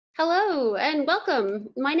Hello and welcome.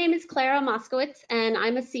 My name is Clara Moskowitz and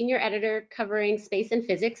I'm a senior editor covering space and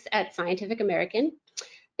physics at Scientific American.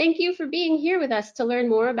 Thank you for being here with us to learn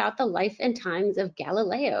more about the life and times of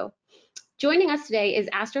Galileo. Joining us today is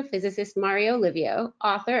astrophysicist Mario Livio,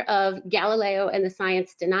 author of Galileo and the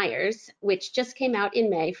Science Deniers, which just came out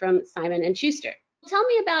in May from Simon & Schuster. Tell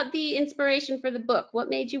me about the inspiration for the book.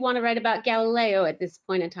 What made you want to write about Galileo at this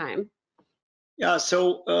point in time? Yeah,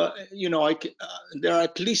 so there are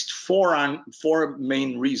at least four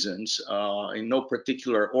main reasons in no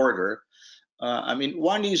particular order.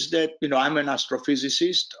 One is that I'm an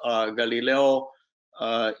astrophysicist. Galileo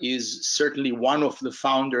is certainly one of the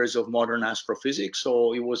founders of modern astrophysics,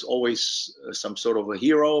 so he was always some sort of a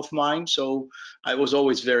hero of mine. So I was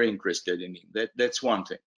always very interested in him. That's one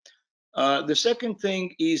thing. The second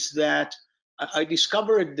thing is that I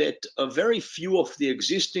discovered that very few of the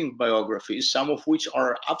existing biographies, some of which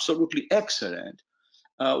are absolutely excellent,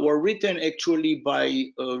 were written actually by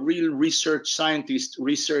real research scientists,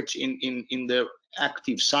 research in the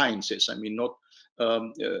active sciences. I mean, not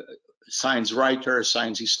science writers,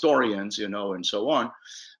 science historians, and so on.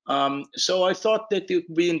 So I thought that it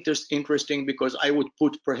would be interesting because I would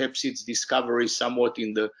put perhaps its discovery somewhat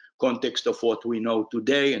in the context of what we know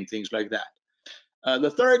today and things like that.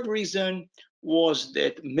 The third reason was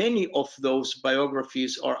that many of those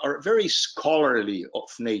biographies are very scholarly of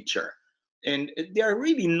nature, and they are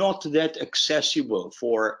really not that accessible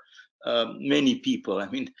for many people. I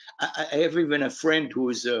mean, I have even a friend who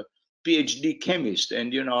is a PhD chemist,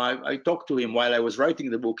 and I talked to him while I was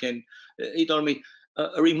writing the book, and he told me,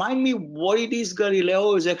 remind me what it is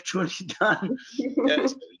Galileo has actually done.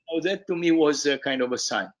 So that to me was kind of a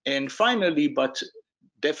sign. And finally, but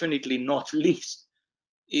definitely not least,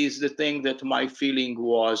 is the thing that my feeling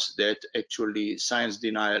was that actually science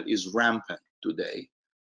denial is rampant today.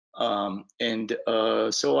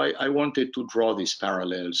 So I wanted to draw these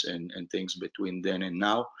parallels and things between then and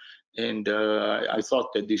now. And I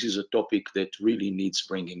thought that this is a topic that really needs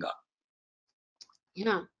bringing up.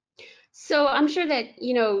 Yeah. So I'm sure that,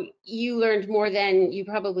 you learned more than you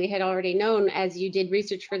probably had already known as you did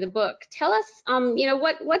research for the book. Tell us,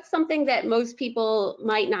 what's something that most people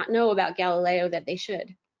might not know about Galileo that they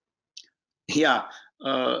should? Yeah,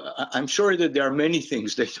 I'm sure that there are many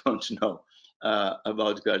things they don't know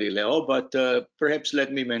about Galileo, but perhaps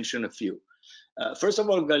let me mention a few. First of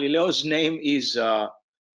all, Galileo's name is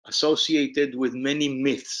associated with many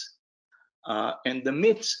myths. And the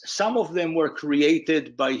myths, some of them were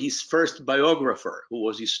created by his first biographer, who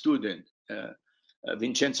was his student,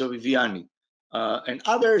 Vincenzo Viviani, and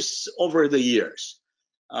others over the years.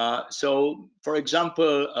 So, for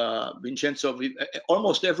example,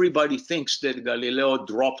 almost everybody thinks that Galileo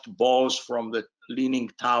dropped balls from the Leaning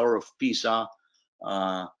Tower of Pisa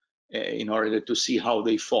in order to see how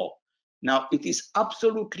they fall. Now, it is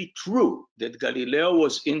absolutely true that Galileo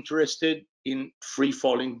was interested in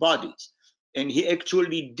free-falling bodies. And he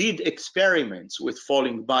actually did experiments with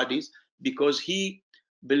falling bodies because he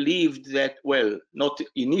believed that, well, not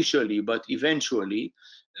initially, but eventually,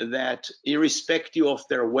 that irrespective of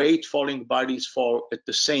their weight, falling bodies fall at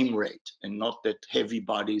the same rate, and not that heavy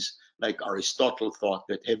bodies, like Aristotle thought,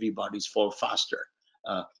 that heavy bodies fall faster.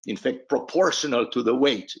 In fact, proportional to the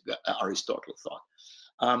weight, Aristotle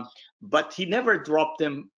thought. But he never dropped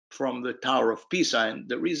them from the Tower of Pisa. And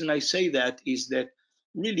the reason I say that is that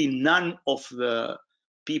really none of the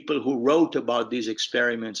people who wrote about these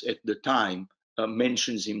experiments at the time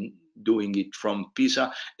mentions him doing it from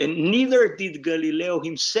Pisa, and neither did Galileo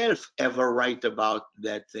himself ever write about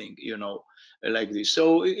that thing, like this.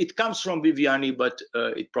 So it comes from Viviani, but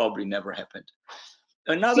it probably never happened.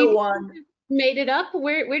 Another one made it up.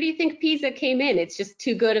 Where do you think Pisa came in? It's just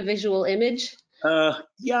too good a visual image.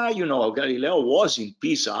 Yeah, Galileo was in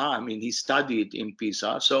Pisa. I mean, he studied in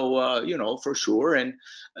Pisa, so for sure. And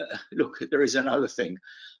look, there is another thing.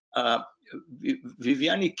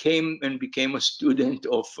 Viviani came and became a student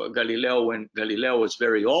of Galileo when Galileo was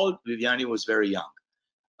very old. Viviani was very young.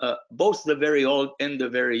 Both the very old and the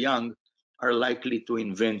very young are likely to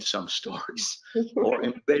invent some stories or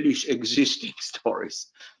embellish existing stories.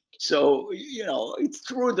 So, it's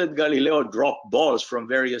true that Galileo dropped balls from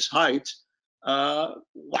various heights.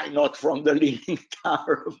 Why not from the Leaning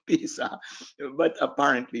Tower of Pisa? But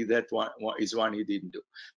apparently that one is one he didn't do.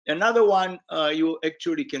 Another one you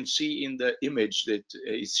actually can see in the image that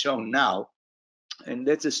is shown now, and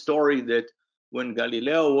that's a story that when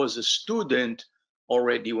Galileo was a student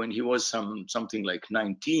already, when he was something like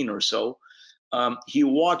 19 or so, he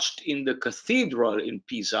watched in the cathedral in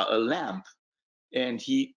Pisa a lamp, and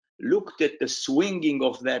he looked at the swinging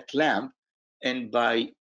of that lamp, and by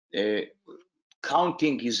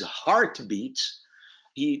counting his heartbeats,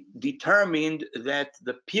 he determined that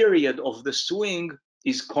the period of the swing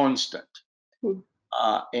is constant.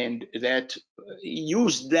 And that he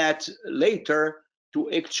used that later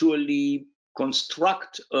to actually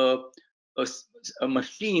construct a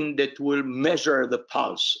machine that will measure the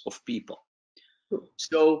pulse of people.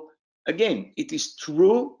 So again, it is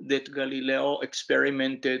true that Galileo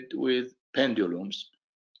experimented with pendulums,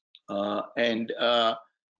 and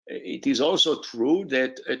it is also true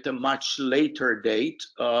that at a much later date,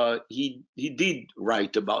 he did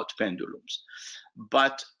write about pendulums.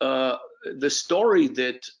 But the story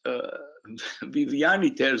that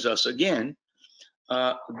Viviani tells us again,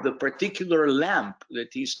 the particular lamp that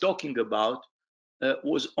he's talking about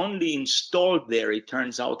was only installed there, it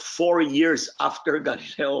turns out, 4 years after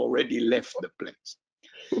Galileo already left the place.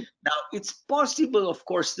 Now, it's possible, of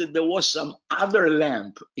course, that there was some other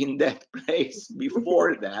lamp in that place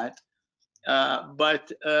before that,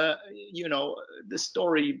 but you know, the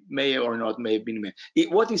story may or not may have been made.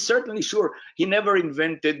 What is certainly sure, he never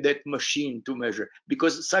invented that machine to measure,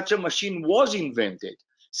 because such a machine was invented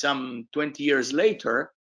some 20 years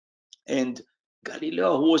later, and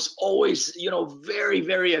Galileo, who was always, you know, very,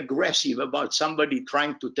 very aggressive about somebody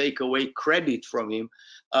trying to take away credit from him,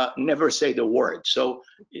 never said a word. So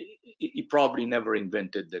he probably never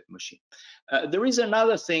invented that machine. There is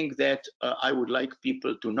another thing that I would like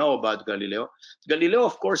people to know about Galileo. Galileo,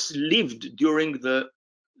 of course, lived during the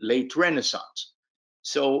late Renaissance.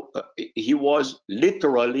 So he was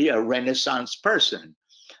literally a Renaissance person.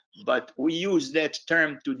 But we use that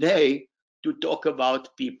term today to talk about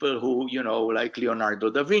people who, you know, like Leonardo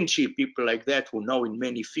da Vinci, people like that who know in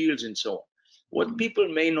many fields and so on. What people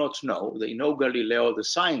may not know, they know Galileo the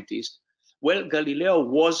scientist. Well, Galileo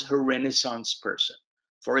was a Renaissance person.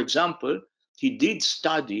 For example, he did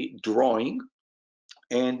study drawing,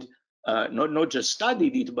 and not just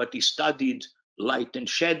studied it, but he studied light and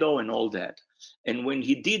shadow and all that. And when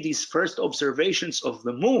he did his first observations of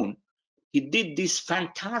the moon, he did these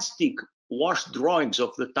fantastic wash drawings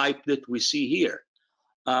of the type that we see here.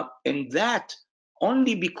 And that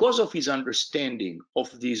only because of his understanding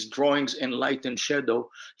of these drawings and light and shadow,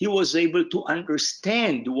 he was able to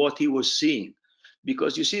understand what he was seeing.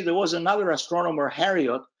 Because you see, there was another astronomer,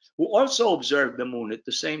 Harriot, who also observed the moon at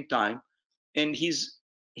the same time, and his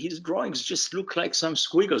drawings just look like some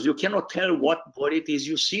squiggles. You cannot tell what it is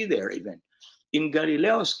you see there even. In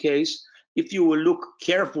Galileo's case, if you will look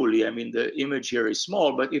carefully, I mean, the image here is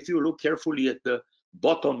small, but if you look carefully at the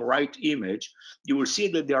bottom right image, you will see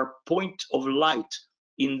that there are points of light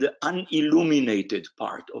in the unilluminated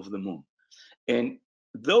part of the moon. And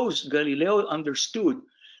those, Galileo understood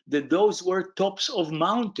that those were tops of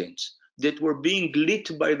mountains that were being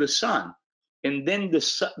lit by the sun. And then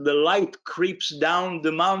the light creeps down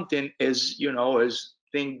the mountain as, you know, as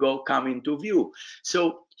things come into view.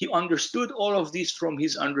 So he understood all of this from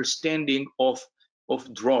his understanding of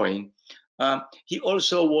drawing. He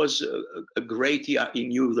also was a great, he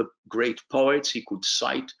knew the great poets. He could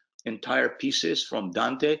cite entire pieces from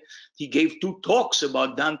Dante. He gave 2 talks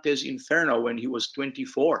about Dante's Inferno when he was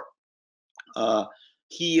 24.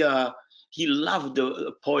 He loved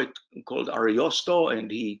a poet called Ariosto, and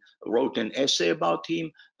he wrote an essay about him.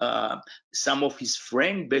 Some of his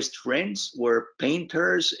best friends were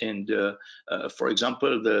painters, and for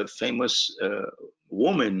example, the famous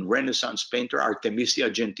woman, Renaissance painter Artemisia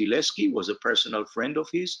Gentileschi was a personal friend of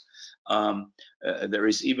his. There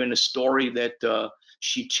is even a story that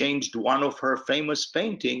she changed one of her famous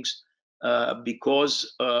paintings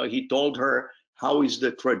because he told her, how is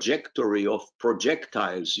the trajectory of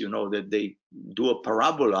projectiles, you know, that they do a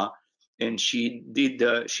parabola. And she did,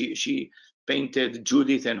 she painted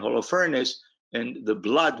Judith and Holofernes, and the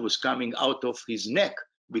blood was coming out of his neck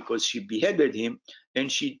because she beheaded him,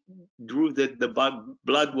 and she drew that the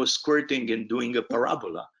blood was squirting and doing a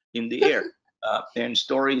parabola in the air. And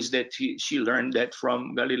stories that she learned that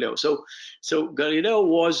from Galileo. So Galileo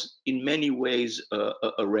was in many ways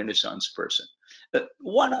a Renaissance person.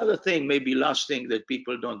 One other thing, maybe last thing that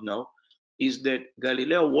people don't know, is that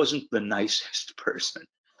Galileo wasn't the nicest person.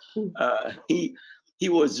 He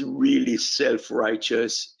was really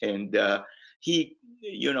self-righteous, and he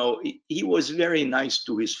was very nice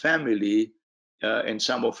to his family and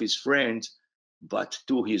some of his friends, but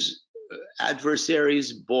to his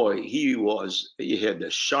adversaries, boy, he had a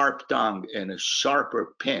sharp tongue and a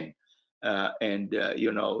sharper pen,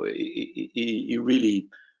 he really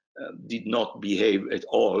did not behave at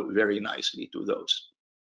all very nicely to those.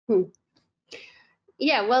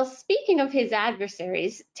 Yeah, well, speaking of his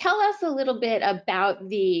adversaries, tell us a little bit about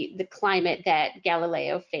the climate that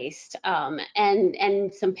Galileo faced,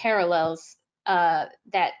 and some parallels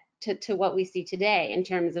that to what we see today in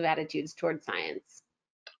terms of attitudes towards science?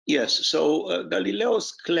 Yes, so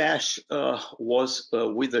Galileo's clash was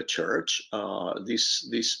with the church.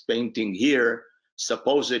 This painting here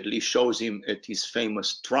supposedly shows him at his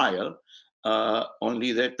famous trial,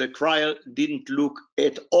 only that the trial didn't look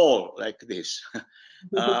at all like this.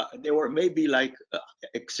 There were maybe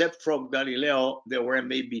except from Galileo, there were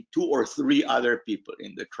maybe 2 or 3 other people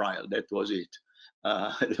in the trial. That was it.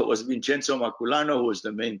 There was Vincenzo Maculano, who was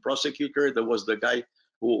the main prosecutor. There was the guy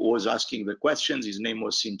who was asking the questions. His name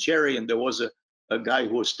was Sinceri, and there was a guy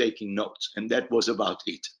who was taking notes, and that was about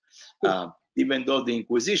it. Even though the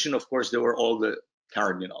Inquisition, of course, there were all the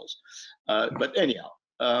cardinals. But anyhow,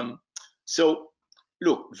 so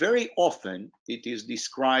look, very often it is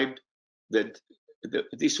described that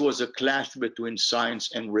this was a clash between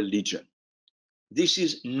science and religion. This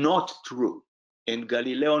is not true, and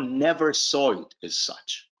Galileo never saw it as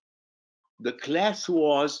such. The clash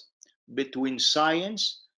was between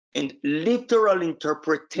science and literal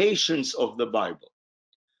interpretations of the Bible.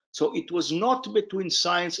 So it was not between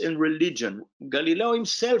science and religion. Galileo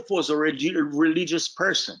himself was a religious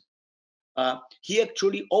person. He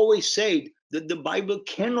actually always said that the Bible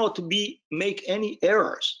cannot make any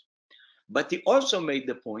errors. But he also made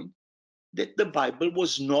the point that the Bible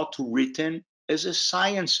was not written as a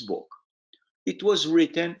science book. It was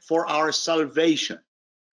written for our salvation.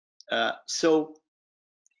 So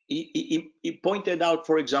he pointed out,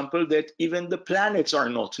 for example, that even the planets are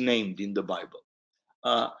not named in the Bible.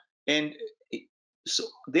 And so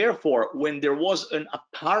therefore, when there was an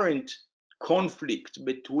apparent conflict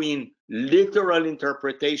between literal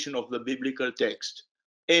interpretation of the biblical text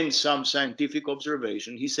and some scientific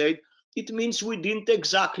observation, he said, it means we didn't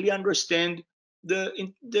exactly understand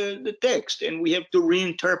the text, and we have to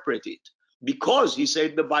reinterpret it, because he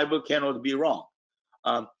said the Bible cannot be wrong.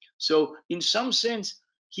 So in some sense,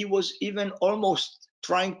 he was even almost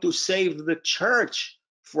trying to save the church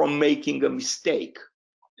from making a mistake,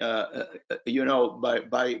 by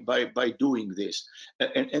doing this.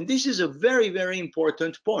 And this is a very, very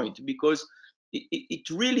important point, because it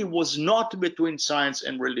really was not between science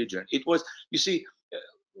and religion. It was, you see,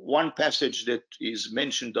 one passage that is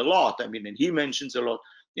mentioned a lot, I mean, and he mentions a lot,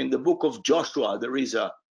 in the book of Joshua, there is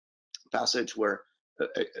a passage where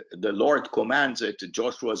the Lord commands at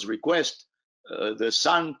Joshua's request the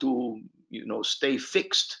sun to, stay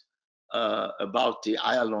fixed about the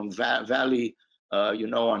Ayalon Valley,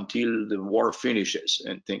 until the war finishes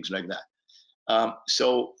and things like that.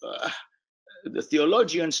 So the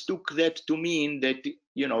theologians took that to mean that,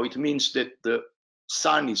 it means that the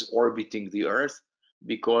sun is orbiting the earth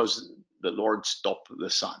because the Lord stopped the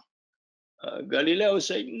sun. Galileo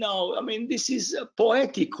said, no, I mean, this is a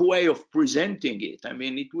poetic way of presenting it. I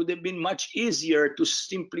mean, it would have been much easier to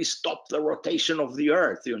simply stop the rotation of the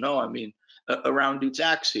earth, around its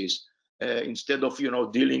axis, instead of,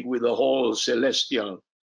 dealing with the whole celestial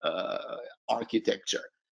architecture,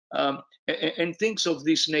 and things of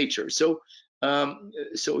this nature. So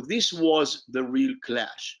this was the real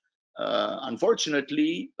clash.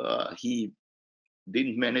 Unfortunately, he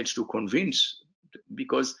didn't manage to convince,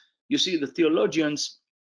 because you see, the theologians,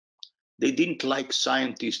 they didn't like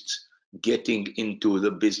scientists getting into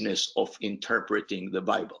the business of interpreting the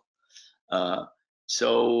Bible.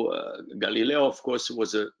 So Galileo, of course,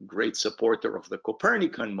 was a great supporter of the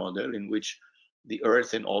Copernican model, in which the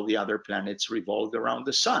Earth and all the other planets revolved around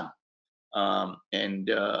the sun.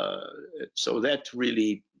 So that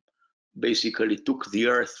really basically took the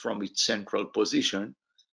Earth from its central position,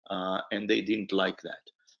 and they didn't like that.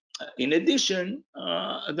 In addition,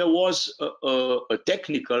 there was a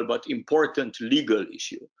technical but important legal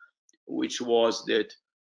issue, which was that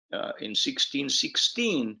in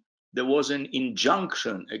 1616, there was an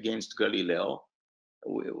injunction against Galileo.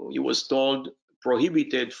 He was told,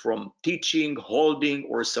 prohibited from teaching, holding,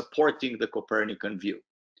 or supporting the Copernican view.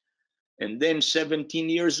 And then 17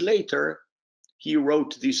 years later, he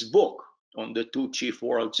wrote this book on the 2 chief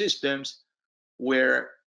world systems,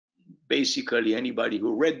 where basically anybody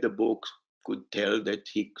who read the book could tell that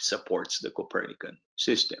he supports the Copernican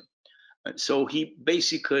system. And so he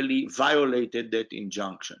basically violated that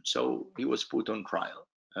injunction. So he was put on trial,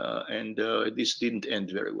 and this didn't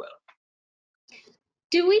end very well.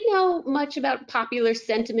 Do we know much about popular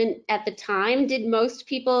sentiment at the time? Did most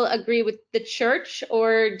people agree with the church,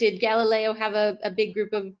 or did Galileo have a big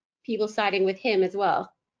group of people siding with him as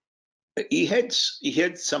well? He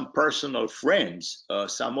had some personal friends,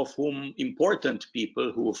 some of whom important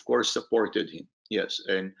people who, of course, supported him. Yes,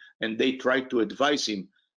 and they tried to advise him,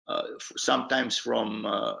 sometimes from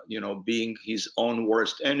being his own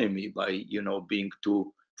worst enemy by being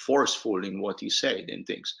too forceful in what he said and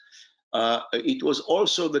things. It was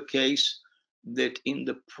also the case that in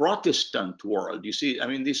the Protestant world, you see, I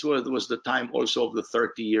mean, this was the time also of the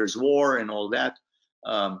 30 Years' War and all that.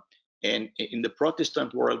 And in the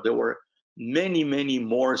Protestant world, there were many, many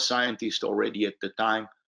more scientists already at the time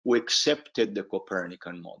who accepted the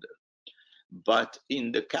Copernican model. But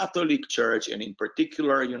in the Catholic Church, and in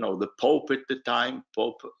particular, you know, the Pope at the time,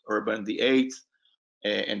 Pope Urban VIII,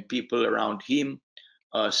 and people around him,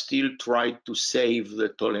 still tried to save the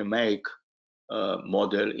Ptolemaic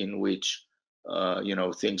model in which, you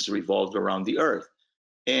know, things revolved around the Earth.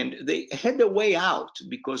 And they had a way out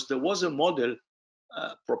because there was a model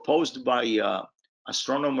proposed by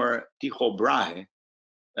astronomer Tycho Brahe,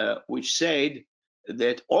 which said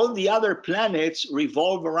that all the other planets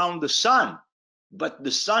revolve around the sun, but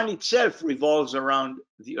the sun itself revolves around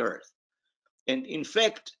the Earth. And in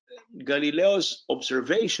fact, Galileo's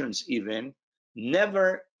observations even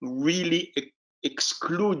never really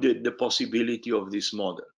excluded the possibility of this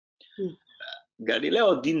model.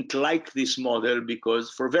 Galileo didn't like this model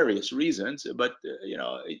because, for various reasons, but you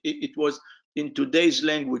know, it was, in today's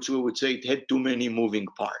language, we would say it had too many moving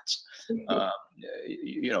parts.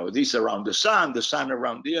 You know, this around the sun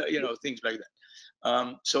around the, you know, things like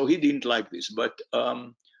that. So he didn't like this, but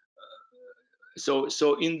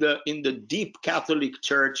so in the deep Catholic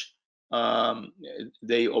Church,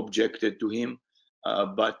 they objected to him.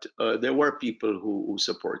 But there were people who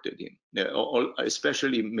supported him,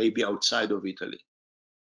 especially maybe outside of Italy.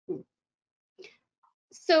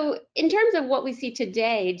 So in terms of what we see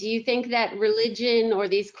today, do you think that religion or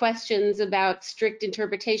these questions about strict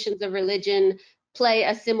interpretations of religion play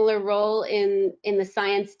a similar role in the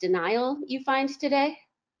science denial you find today?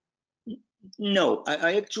 No,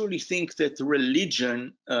 I actually think that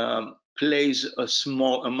religion plays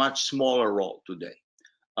a much smaller role today.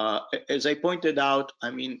 As I pointed out,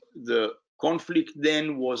 I mean, the conflict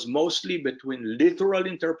then was mostly between literal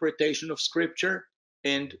interpretation of scripture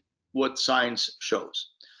and what science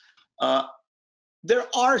shows. There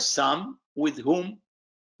are some with whom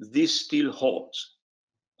this still holds.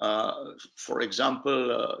 For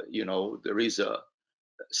example, you know, there is a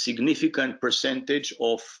significant percentage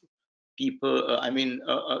of people, I mean,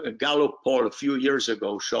 a Gallup poll a few years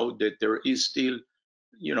ago showed that there is still,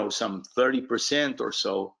 you know, some 30% or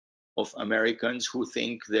so of Americans who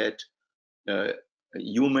think that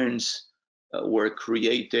humans were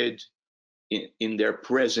created in their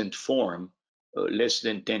present form less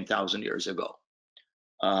than 10,000 years ago.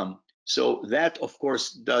 So that, of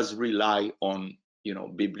course, does rely on, you know,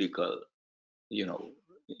 biblical, you know,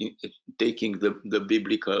 taking the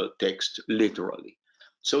biblical text literally.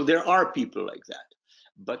 So there are people like that.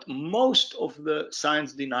 But most of the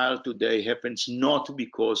science denial today happens not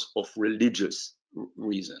because of religious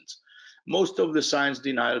reasons. Most of the science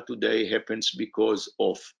denial today happens because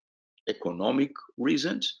of economic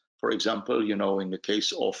reasons. For example, you know, in the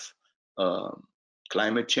case of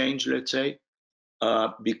climate change, let's say,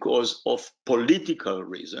 because of political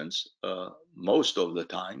reasons, most of the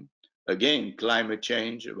time. Again, climate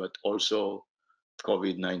change, but also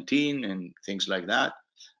COVID-19 and things like that.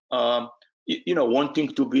 You know,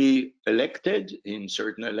 wanting to be elected in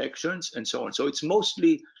certain elections and so on. So it's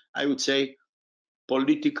mostly, I would say,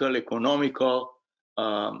 political, economical,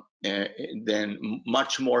 than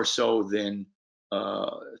much more so than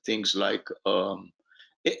things like,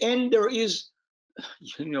 and there is,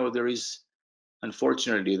 you know, there is,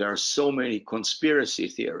 unfortunately, there are so many conspiracy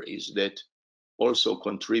theories that also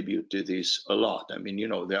contribute to this a lot. I mean, you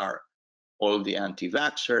know, there are all the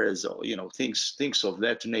anti-vaxxers, or, you know, things of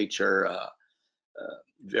that nature,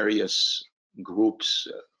 various groups,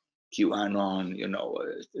 QAnon, you know,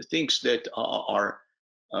 things that are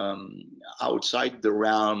outside the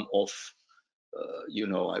realm of, you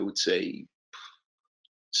know, I would say,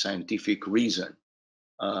 scientific reason,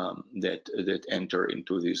 that enter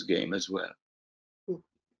into this game as well.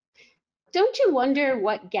 Don't you wonder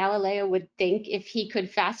what Galileo would think if he could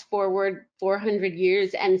fast forward 400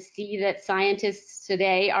 years and see that scientists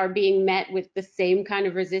today are being met with the same kind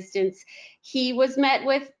of resistance he was met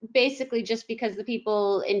with, basically just because the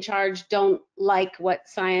people in charge don't like what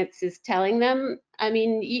science is telling them? I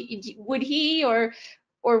mean, would he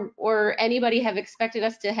or anybody have expected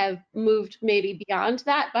us to have moved maybe beyond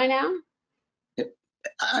that by now?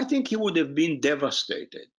 I think he would have been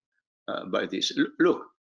devastated by this. Look,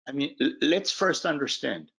 I mean, let's first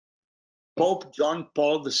understand, Pope John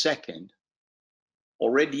Paul II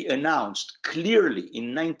already announced clearly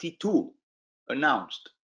in 92, announced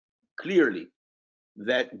clearly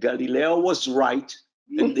that Galileo was right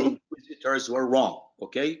and the inquisitors were wrong,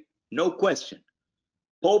 okay? No question.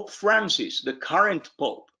 Pope Francis, the current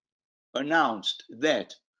Pope, announced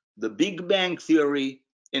that the Big Bang Theory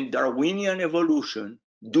and Darwinian evolution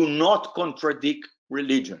do not contradict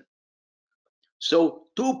religion. So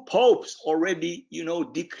two popes already,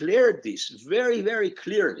 declared this very, very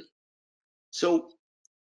clearly. So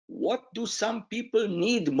what do some people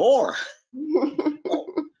need more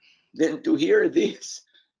than to hear this?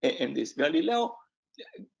 And this Galileo,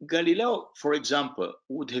 for example,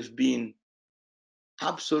 would have been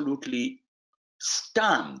absolutely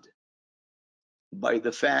stunned by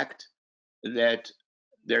the fact that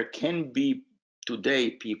there can be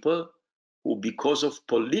today people who, because of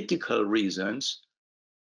political reasons,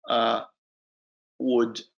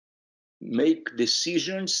 would make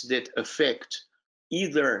decisions that affect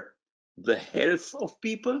either the health of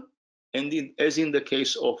people, and as in the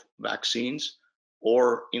case of vaccines,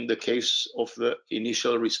 or in the case of the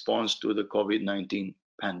initial response to the COVID-19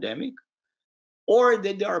 pandemic, or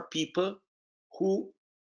that there are people who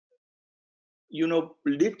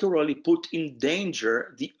literally put in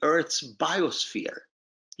danger the Earth's biosphere,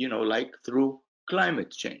 like through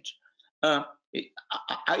climate change.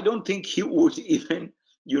 I don't think he would even,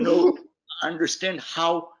 understand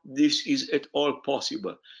how this is at all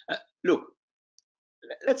possible. Look,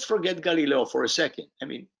 let's forget Galileo for a second. I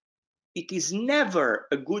mean, it is never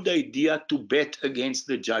a good idea to bet against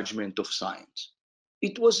the judgment of science.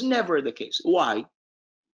 It was never the case. Why?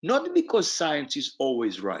 Not because science is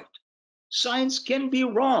always right. Science can be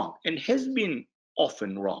wrong and has been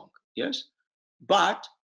often wrong, yes? But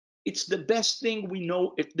it's the best thing we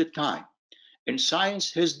know at the time. And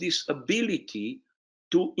science has this ability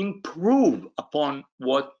to improve upon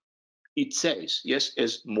what it says, yes,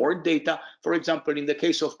 as more data. For example, in the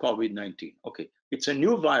case of COVID-19, okay, it's a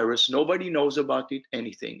new virus, nobody knows about it,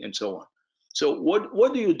 anything, and so on. So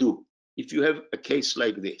what do you do if you have a case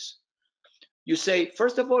like this? You say,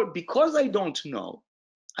 first of all, because I don't know,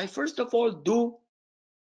 I first of all do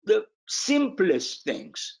the simplest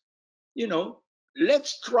things.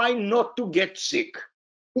 Let's try not to get sick.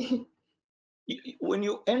 When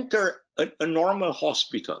you enter a normal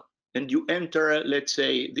hospital and you enter, let's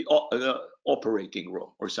say, the operating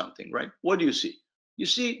room or something, right? What do you see? You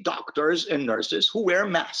see doctors and nurses who wear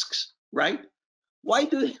masks, right? Why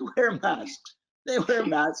do they wear masks? They wear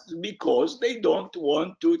masks because they don't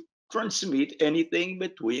want to transmit anything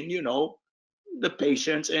between, the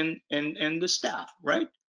patients and the staff, right?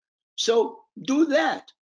 So do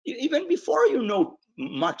that even before you know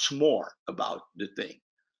much more about the thing.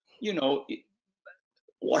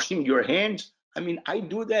 Washing your hands. I mean, I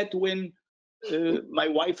do that when my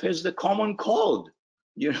wife has the common cold.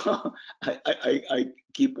 I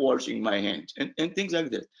keep washing my hands and things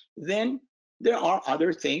like that. Then there are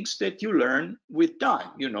other things that you learn with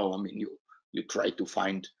time. I mean, you try to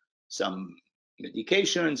find some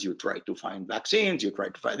medications, you try to find vaccines, you try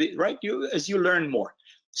to find it, right? As you learn more,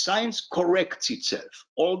 science corrects itself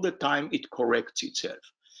all the time. It corrects itself.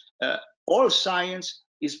 All science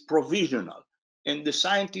is provisional, and the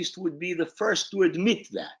scientist would be the first to admit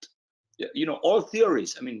that. All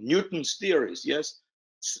theories, I mean, Newton's theories, yes,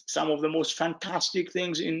 some of the most fantastic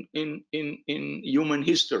things in human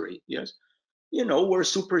history, yes, were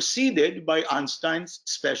superseded by Einstein's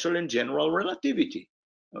special and general relativity,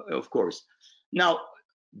 of course. Now,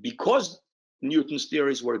 because Newton's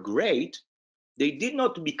theories were great, they did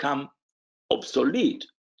not become obsolete.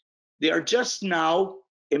 They are just now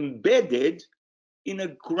embedded in a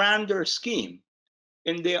grander scheme,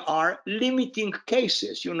 and there are limiting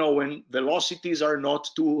cases, when velocities are not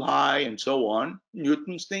too high and so on.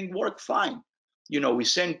 Newton's thing worked fine. We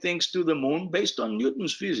send things to the moon based on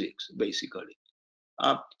Newton's physics, basically.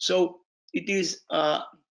 So it is,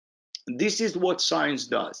 this is what science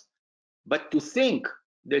does. But to think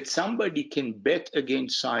that somebody can bet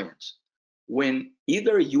against science when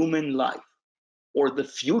either human life or the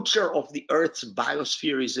future of the Earth's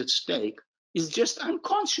biosphere is at stake is just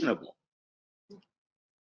unconscionable.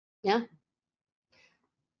 Yeah.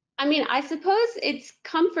 I mean, I suppose it's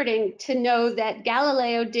comforting to know that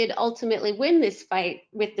Galileo did ultimately win this fight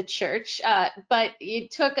with the church, but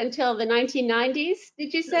it took until the 1990s,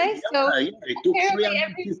 did you say? Yeah, it took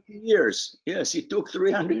 350 years. Yes, it took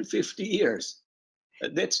 350 years.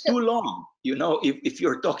 That's too long. If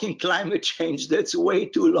you're talking climate change, that's way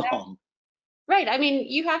too long. Right. I mean,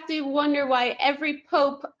 you have to wonder why every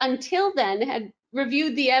pope until then had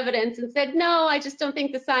reviewed the evidence and said, no, I just don't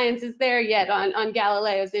think the science is there yet on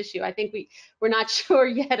Galileo's issue. I think we're not sure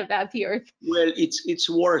yet about the Earth. Well, it's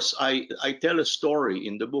worse. I tell a story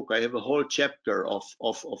in the book. I have a whole chapter of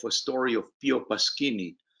a story of Pio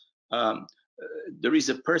Pasquini. There is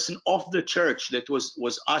a person of the church that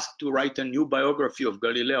was asked to write a new biography of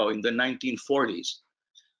Galileo in the 1940s.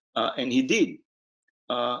 and he did.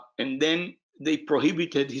 And then they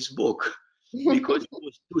prohibited his book because it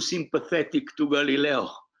was too sympathetic to Galileo.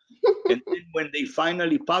 And then when they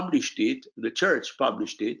finally published it, the church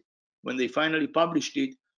published it, when they finally published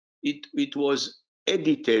it, it was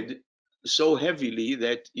edited so heavily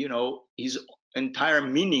that, you know, his entire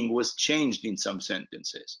meaning was changed in some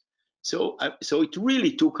sentences. So it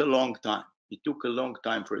really took a long time. It took a long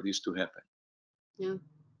time for this to happen. Yeah.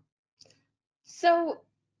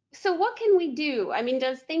 So what can we do? I mean,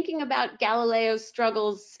 does thinking about Galileo's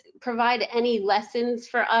struggles provide any lessons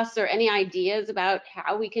for us or any ideas about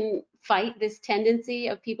how we can fight this tendency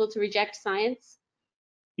of people to reject science?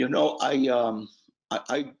 You know,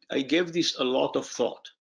 I gave this a lot of thought,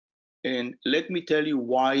 and let me tell you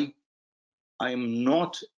why I'm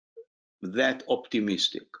not that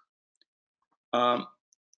optimistic.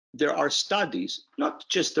 There are studies, not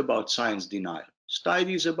just about science denial,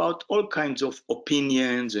 studies about all kinds of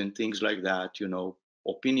opinions and things like that, you know,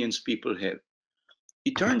 opinions people have.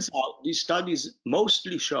 It turns out these studies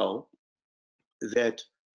mostly show that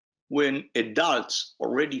when adults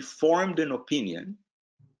already formed an opinion,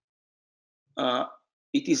 uh,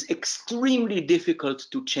 it is extremely difficult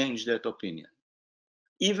to change that opinion,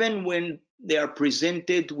 even when they are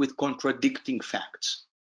presented with contradicting facts.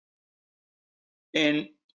 And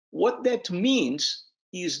what that means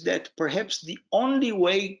is that perhaps the only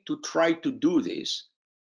way to try to do this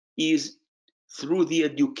is through the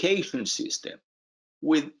education system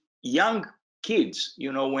with young kids,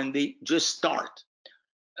 you know, when they just start.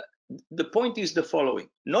 The point is the following: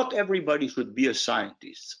 not everybody should be a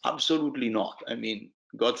scientist, absolutely not. I mean,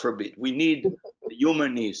 God forbid. We need the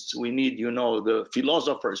humanists, we need, you know, the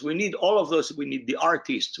philosophers, we need all of those, we need the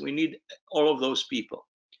artists, we need all of those people.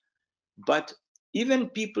 But even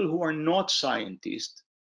people who are not scientists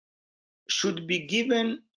should be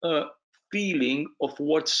given a feeling of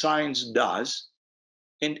what science does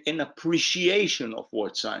and an appreciation of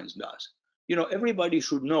what science does. You know, everybody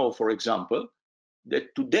should know, for example,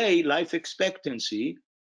 that today life expectancy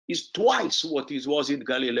is twice what it was in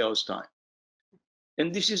Galileo's time.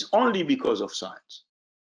 And this is only because of science.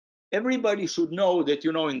 Everybody should know that,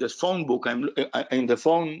 you know, in the phone book, in the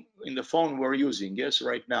phone we're using, yes,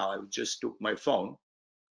 right now, I just took my phone.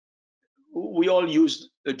 We all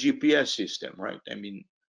use a GPS system, right? I mean,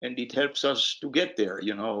 and it helps us to get there,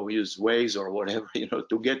 you know, use Waze or whatever, you know,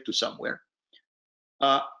 to get to somewhere.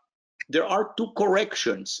 There are two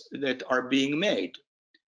corrections that are being made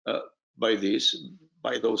uh, by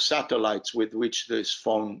those satellites with which this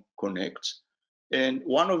phone connects. And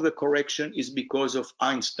one of the correction is because of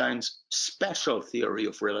Einstein's special theory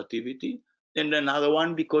of relativity, and another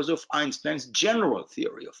one because of Einstein's general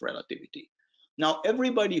theory of relativity. Now,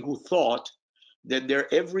 everybody who thought that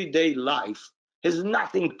their everyday life has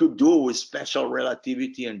nothing to do with special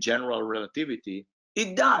relativity and general relativity,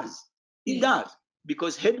 it does. It does.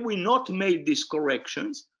 Because had we not made these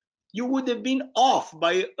corrections, you would have been off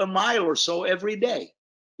by a mile or so every day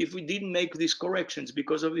if we didn't make these corrections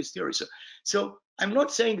because of this theory. So I'm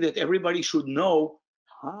not saying that everybody should know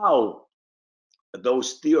how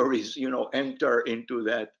those theories, you know, enter into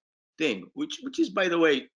that thing, which is, by the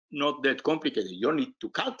way, not that complicated. You don't need to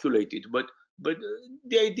calculate it, but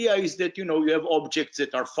the idea is that, you know, you have objects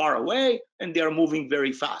that are far away and they are moving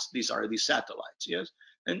very fast. These are the satellites, yes,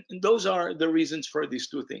 and those are the reasons for these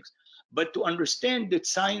two things. But to understand that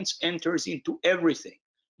science enters into everything,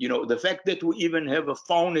 you know, the fact that we even have a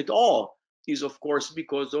phone at all is, of course,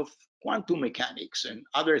 because of quantum mechanics and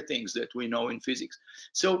other things that we know in physics.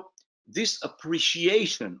 So this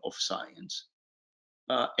appreciation of science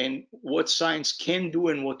and what science can do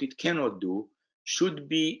and what it cannot do should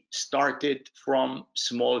be started from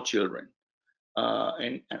small children.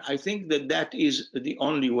 And I think that that is the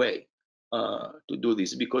only way to do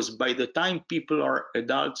this, because by the time people are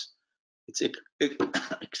adults, it's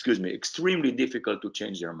excuse me, extremely difficult to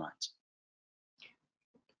change their minds.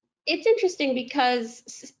 It's interesting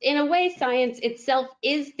because in a way, science itself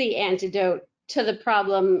is the antidote to the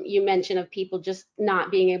problem you mentioned of people just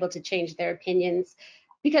not being able to change their opinions,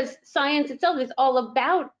 because science itself is all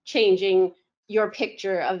about changing your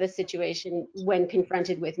picture of the situation when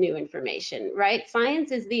confronted with new information, right? Science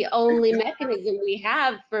is the only mechanism we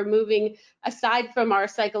have for moving aside from our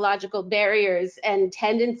psychological barriers and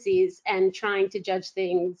tendencies and trying to judge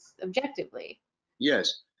things objectively.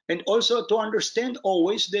 Yes. And also to understand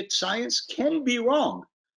always that science can be wrong,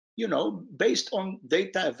 you know, based on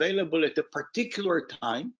data available at a particular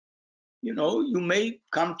time. You know, you may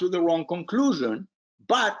come to the wrong conclusion,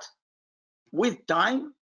 but with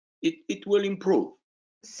time, it will improve.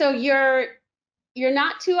 So you're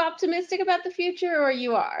not too optimistic about the future, or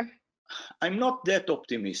you are? I'm not that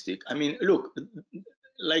optimistic. I mean, look,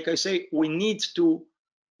 like I say, we need to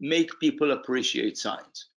make people appreciate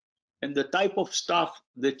science. And the type of stuff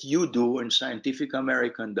that you do and Scientific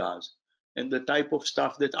American does, and the type of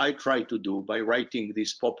stuff that I try to do by writing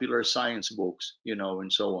these popular science books, you know,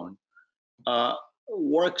 and so on,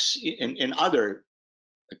 works in other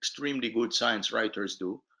extremely good science writers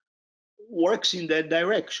do, works in that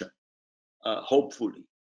direction, hopefully.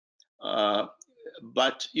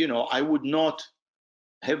 But, you know, I would not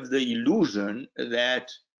have the illusion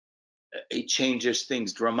that it changes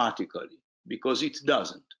things dramatically, because it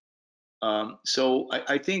doesn't. So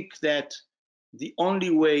I think that the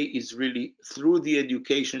only way is really through the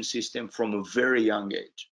education system from a very young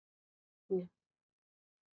age. Yeah.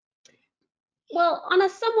 Well, on a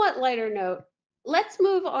somewhat lighter note, let's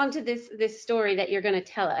move on to this story that you're going to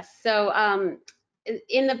tell us. So,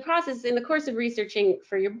 in the course of researching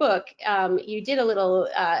for your book, you did a little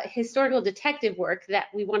historical detective work that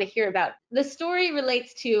we want to hear about. The story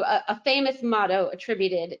relates to a famous motto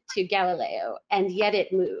attributed to Galileo, and yet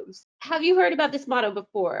it moves. Have you heard about this motto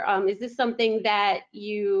before? Is this something that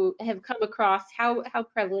you have come across? How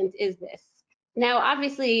prevalent is this? Now,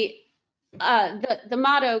 obviously, the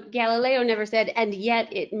motto, Galileo never said, and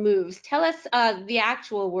yet it moves. Tell us the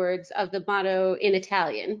actual words of the motto in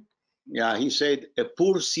Italian. Yeah, he said,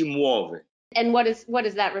 "Eppur si muove." And what is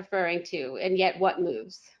that referring to? And yet what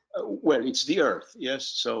moves? Well, it's the Earth, yes.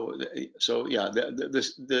 So yeah,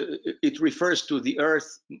 it refers to the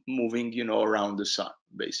Earth moving, you know, around the sun,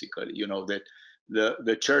 basically. You know that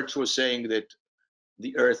the church was saying that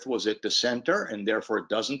the Earth was at the center and therefore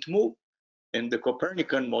doesn't move, and the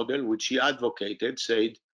Copernican model, which he advocated,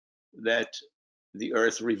 said that the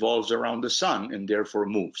Earth revolves around the sun and therefore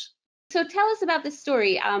moves. So tell us about this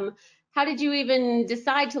story. How did you even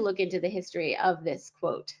decide to look into the history of this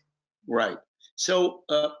quote? Right. So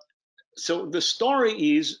so the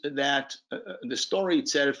story is that the story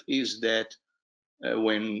itself is that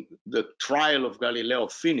when the trial of Galileo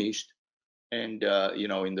finished, and you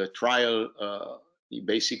know, in the trial, he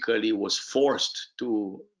basically was forced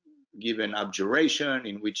to give an abjuration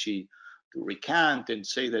in which he to recant and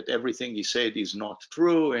say that everything he said is not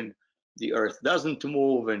true, and the Earth doesn't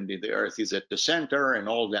move, and the Earth is at the center, and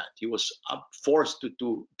all that. He was forced to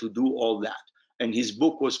do all that, and his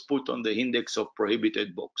book was put on the index of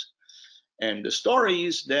prohibited books. And the story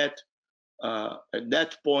is that at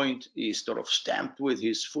that point, he sort of stamped with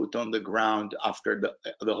his foot on the ground after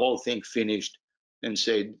the whole thing finished and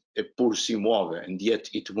said, "Eppur si muove," and yet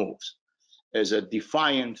it moves, as a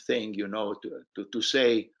defiant thing, you know, to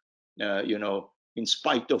say, you know, in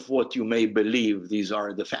spite of what you may believe, these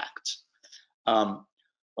are the facts.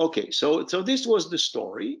 Okay, so this was the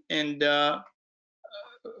story, and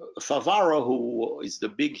Favaro, who is the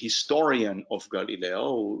big historian of Galileo,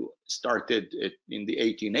 who started in the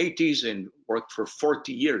 1880s and worked for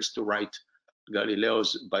 40 years to write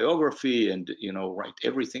Galileo's biography and, you know, write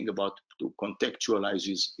everything about, to contextualize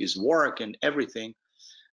his work and everything,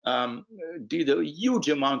 did a huge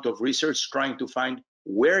amount of research trying to find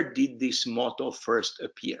where did this motto first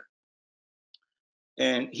appear.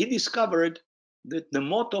 And he discovered that the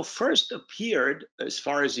motto first appeared, as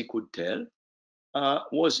far as he could tell,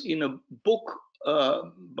 was in a book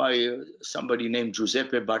by somebody named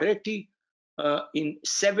Giuseppe Baretti in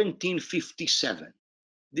 1757.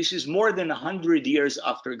 This is more than 100 years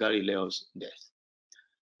after Galileo's death.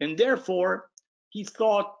 And therefore, he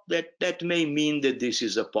thought that that may mean that this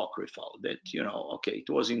is apocryphal, that, you know, okay, it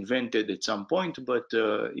was invented at some point, but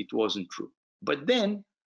it wasn't true. But then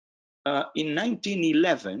in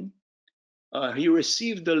 1911, he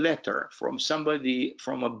received a letter from somebody,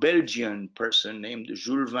 from a Belgian person named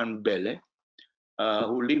Jules Van Belle,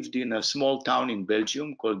 who lived in a small town in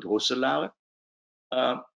Belgium called Rosselaar.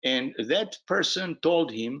 And that person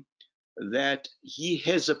told him that he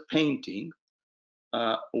has a painting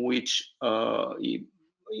which he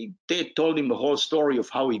told him the whole story of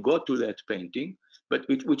how he got to that painting, but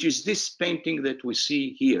which is this painting that we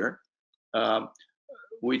see here,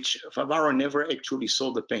 which Favaro never actually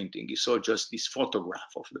saw the painting. He saw just this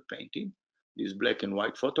photograph of the painting, this black and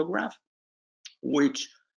white photograph, which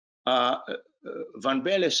Van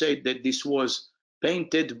Belle said that this was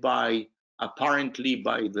painted by, apparently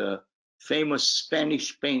by the famous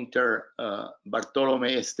Spanish painter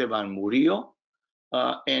Bartolomé Esteban Murillo,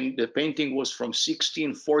 and the painting was from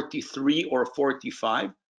 1643 or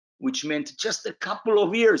 45, which meant just a couple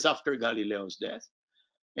of years after Galileo's death,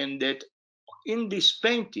 and that in this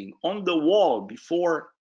painting on the wall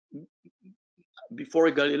before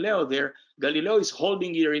Galileo there, Galileo is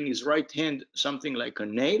holding here in his right hand something like a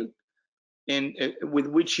nail, and with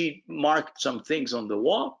which he marked some things on the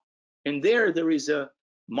wall. And there is a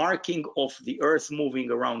marking of the Earth moving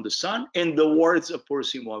around the sun and the words "Eppur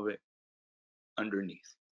si muove"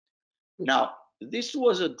 underneath. Now, this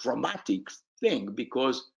was a dramatic thing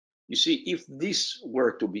because, you see, if this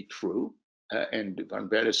were to be true, and Van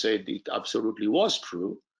Belle said it absolutely was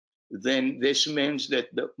true, then this means that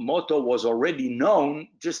the motto was already known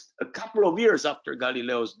just a couple of years after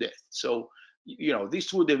Galileo's death. So, you know,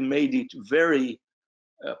 this would have made it very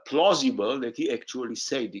plausible that he actually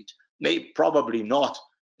said it. Probably not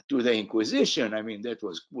to the Inquisition. I mean, that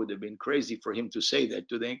would have been crazy for him to say that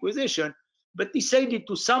to the Inquisition, but he said it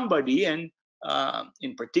to somebody, and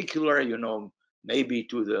in particular, you know, maybe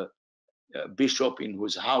to the bishop in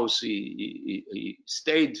whose house he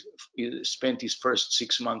stayed, he spent his first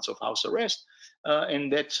 6 months of house arrest,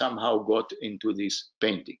 and that somehow got into this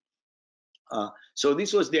painting. So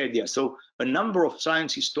this was the idea. So a number of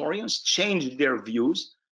science historians changed their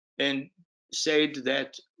views and said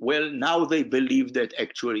that, well, now they believe that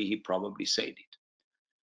actually he probably said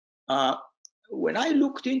it. When I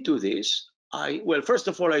looked into this, well, first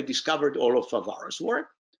of all, I discovered all of Favaro's work,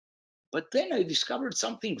 but then I discovered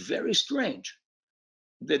something very strange,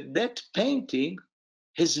 that painting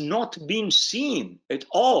has not been seen at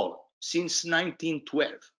all since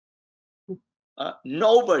 1912.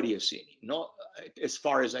 Nobody has seen it, not as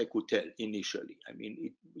far as I could tell initially. I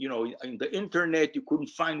mean, you know, in the internet, you couldn't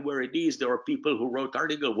find where it is. There were people who wrote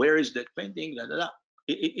articles, where is that painting? Da, da, da.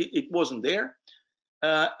 It wasn't there.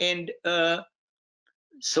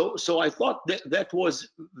 So I thought that was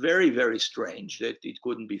very, very strange that it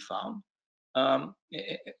couldn't be found.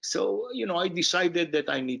 So, you know, I decided that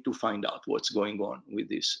I need to find out what's going on with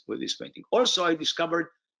this painting. Also, I discovered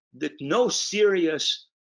that no serious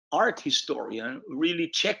art historian really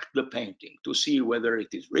checked the painting to see whether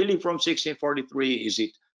it is really from 1643, is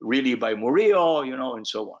it really by Murillo, you know, and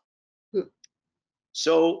so on.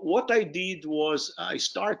 So what I did was I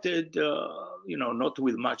started, you know, not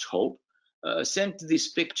with much hope, sent this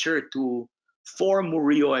picture to 4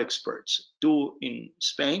 Murillo experts, 2 in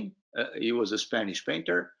Spain, he was a Spanish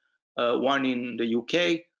painter, 1 in the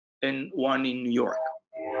UK, and 1 in New York.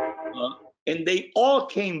 And they all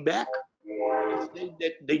came back and said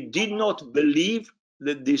that they did not believe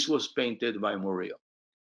that this was painted by Murillo.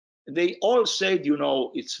 They all said, you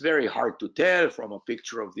know, it's very hard to tell from a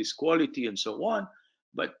picture of this quality and so on,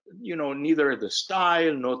 but, you know, neither the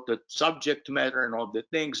style, not the subject matter, not the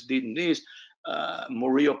things didn't this.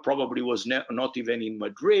 Murillo probably was not even in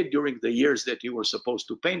Madrid during the years that he was supposed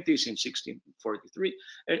to paint this in 1643.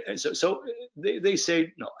 And so they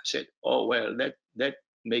said, no. I said, oh, well, that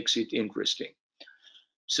makes it interesting.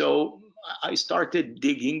 So I started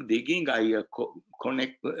digging. I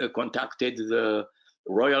contacted the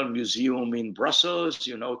Royal Museum in Brussels,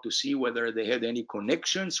 you know, to see whether they had any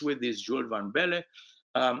connections with this Jules Van Belle.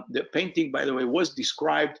 The painting, by the way, was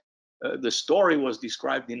described, the story was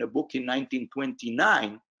described in a book in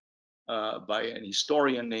 1929 by an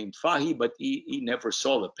historian named Fahy, but he never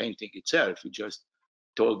saw the painting itself. He just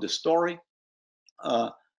told the story.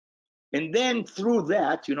 And then through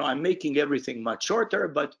that, you know, I'm making everything much shorter,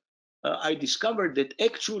 but I discovered that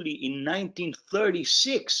actually in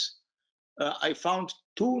 1936, I found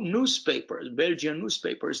 2 newspapers, Belgian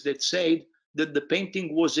newspapers, that said that the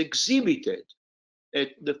painting was exhibited at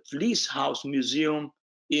the Vlieshouse Museum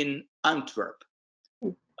in Antwerp.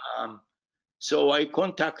 So I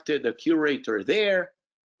contacted the curator there,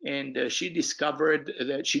 and she discovered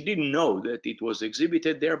that she didn't know that it was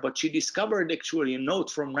exhibited there, but she discovered actually a note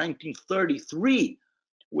from 1933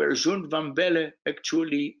 where Jules Van Belle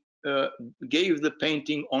actually gave the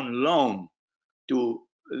painting on loan to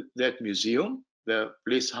that museum, the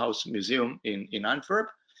Vlieshouse Museum in Antwerp,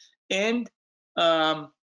 and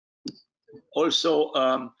also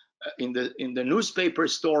in the newspaper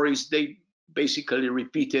stories, they basically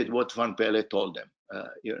repeated what Van Belle told them,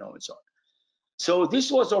 you know, and so on. So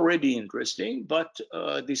this was already interesting, but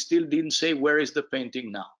they still didn't say where is the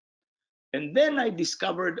painting now. And then I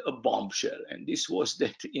discovered a bombshell, and this was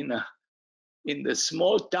that in the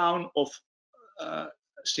small town of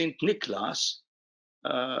St. Nicholas,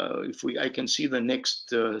 I can see the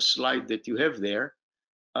next slide that you have there,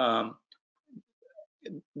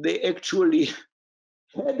 they actually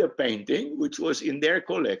had a painting which was in their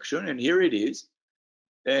collection, and here it is.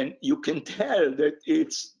 And you can tell that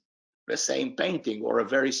it's the same painting or a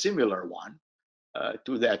very similar one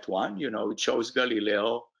to that one. You know, it shows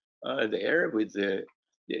Galileo there with the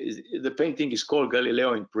painting is called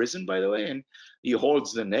Galileo in Prison, by the way, and he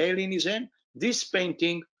holds the nail in his hand. This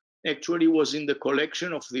painting actually was in the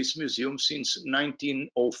collection of this museum since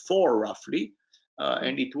 1904, roughly,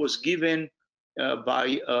 and it was given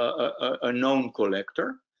by a known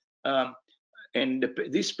collector. Um, and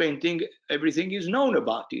this painting, everything is known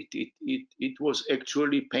about it. It was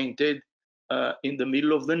actually painted in the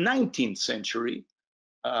middle of the 19th century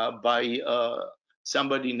by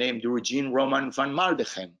somebody named Eugene Roman van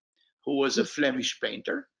Maldegem, who was a Flemish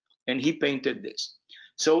painter, and he painted this.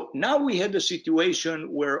 So now we had a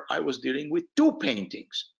situation where I was dealing with two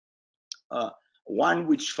paintings, one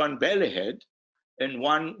which Van Belle had, and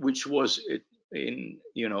one which was in,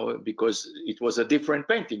 because it was a different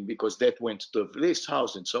painting, because that went to this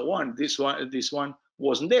house and so on. This one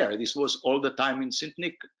wasn't there. This was all the time in St.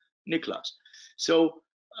 Nicholas. So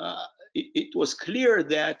it was clear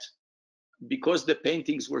that because the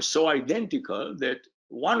paintings were so identical, that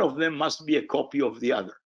one of them must be a copy of the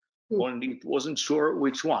other. Only it wasn't sure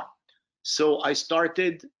which one. So I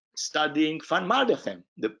started studying Van Maldegem,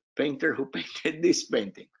 the painter who painted this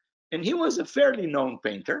painting. And he was a fairly known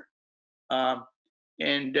painter. I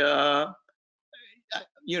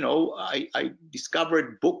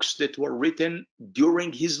discovered books that were written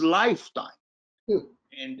during his lifetime.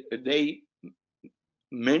 And they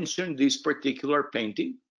mentioned this particular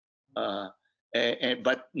painting,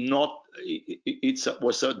 but not, it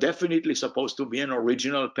was definitely supposed to be an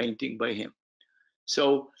original painting by him.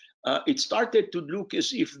 So it started to look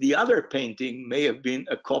as if the other painting may have been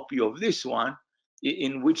a copy of this one,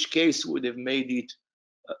 in which case would have made it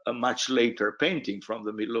a much later painting from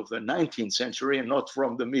the middle of the 19th century and not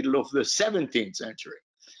from the middle of the 17th century.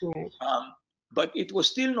 Right. But it was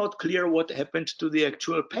still not clear what happened to the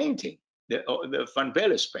actual painting, the Van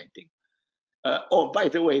Belle's painting. Oh, by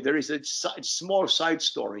the way, there is a small side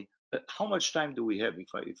story. How much time do we have?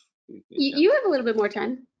 You have a little bit more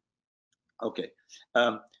time. Okay.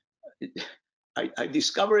 I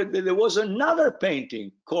discovered that there was another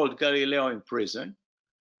painting called Galileo in Prison,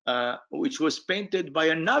 which was painted by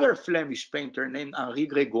another Flemish painter named Henri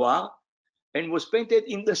Grégoire, and was painted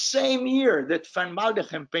in the same year that Van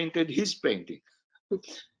Maldegem painted his painting.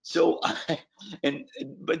 So,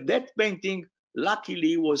 but that painting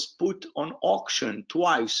luckily was put on auction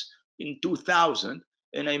twice in 2000,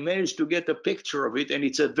 and I managed to get a picture of it, and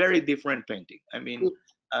it's a very different painting. I mean,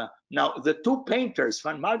 now the two painters,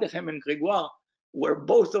 Van Maldegem and Grégoire, were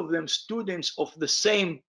both of them students of the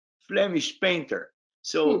same Flemish painter.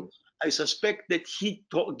 So I suspect that he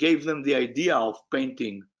gave them the idea of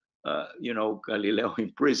painting, Galileo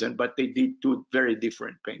in Prison, but they did two very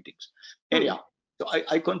different paintings. Anyhow, so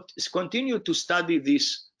I continued to study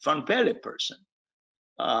this Van Belle person.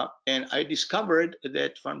 And I discovered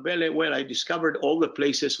that Van Belle, well, I discovered all the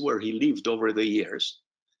places where he lived over the years.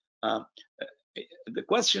 The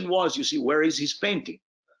question was, you see, where is his painting?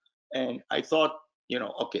 And I thought,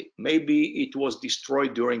 okay, maybe it was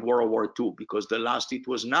destroyed during World War II, because the last it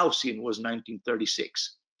was now seen was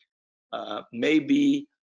 1936. Maybe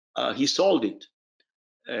he sold it,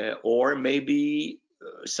 or maybe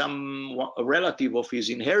some relative of his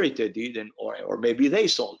inherited it, or maybe they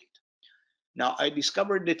sold it. Now, I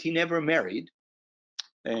discovered that he never married,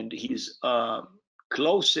 and his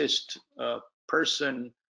closest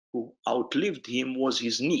person who outlived him was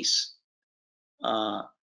his niece.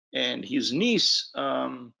 And his niece,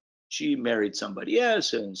 she married somebody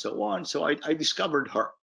else and so on. So I discovered her.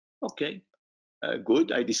 Okay,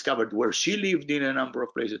 good. I discovered where she lived in a number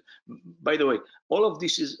of places. By the way, all of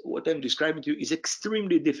this is what I'm describing to you is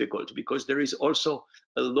extremely difficult, because there is also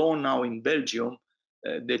a law now in Belgium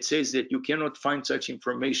that says that you cannot find such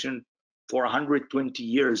information for 120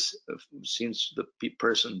 years since the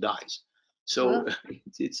person dies. So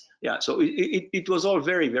so it was all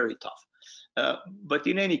very, very tough. But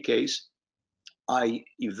in any case, I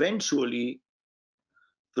eventually,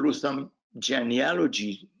 through some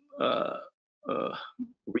genealogy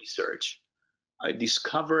research, I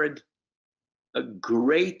discovered a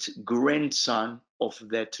great grandson of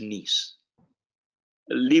that niece,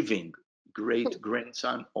 a living great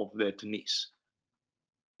grandson of that niece.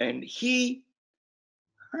 And he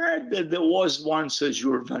heard that there was once a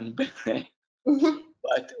Jules Van Belle,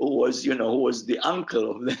 but was the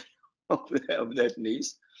uncle of that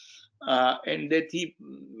niece. And that he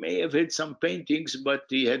may have had some paintings, but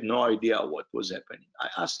he had no idea what was happening. I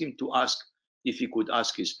asked him to ask if he could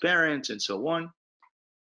ask his parents and so on.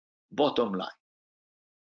 Bottom line,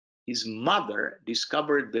 his mother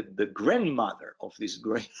discovered that the grandmother of this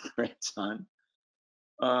great grandson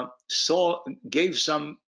gave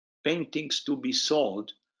some paintings to be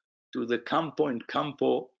sold to the Campo and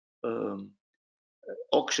Campo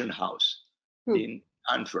auction house in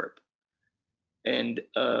Antwerp. And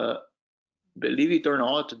believe it or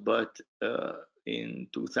not, but in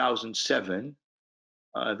 2007,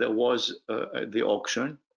 there was the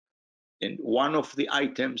auction, And one of the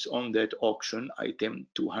items on that auction, item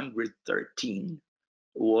 213,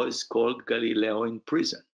 was called Galileo in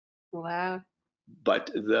prison. Wow.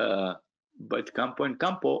 But Campo and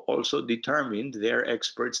Campo also determined, their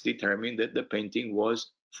experts determined, that the painting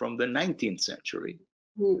was from the 19th century.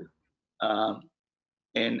 Hmm.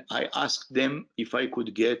 And I asked them if I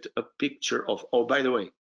could get a picture of, oh, by the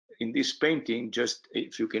way, in this painting, just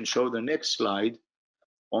if you can show the next slide,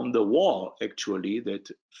 on the wall, actually, that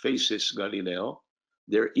faces Galileo,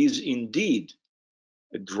 there is indeed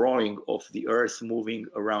a drawing of the Earth moving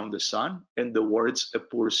around the sun and the words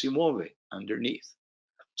Eppur si muove underneath.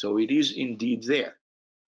 So it is indeed there.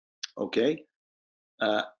 Okay.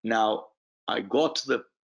 Now I got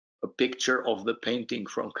a picture of the painting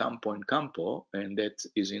from Campo and Campo, and that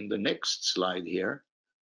is in the next slide here.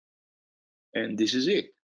 And this is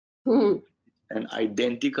it. An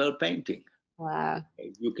identical painting. Wow.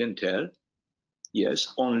 As you can tell,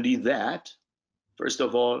 yes, only that, first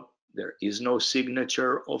of all, there is no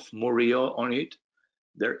signature of Murillo on it.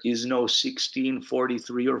 There is no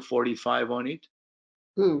 1643 or 45 on it.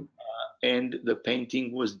 And the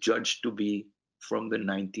painting was judged to be from the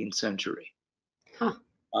 19th century. Huh.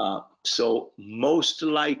 So most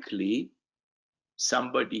likely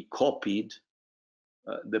somebody copied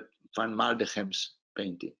the Van Maldegem's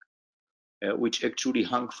painting, which actually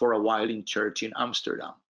hung for a while in church in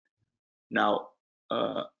Amsterdam. Now,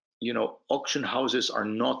 auction houses are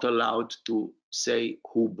not allowed to say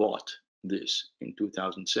who bought this in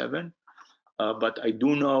 2007, but I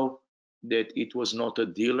do know that it was not a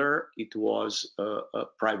dealer, it was a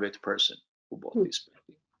private person who bought this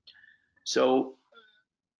painting. So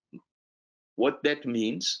what that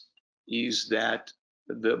means is that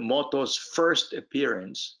the motto's first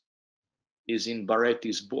appearance is in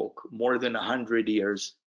Baretti's book, more than 100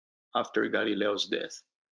 years after Galileo's death.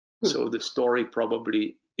 So the story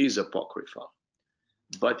probably is apocryphal.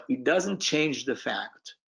 But it doesn't change the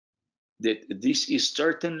fact that this is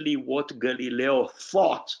certainly what Galileo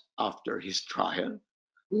thought after his trial,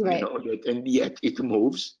 right. And yet it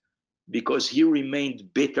moves, because he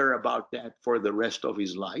remained bitter about that for the rest of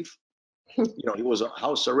his life. He was on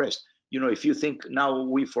house arrest. If you think now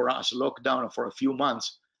for us, lockdown for a few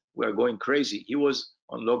months, we're going crazy. He was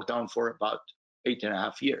on lockdown for about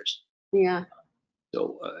 8.5 years. Yeah.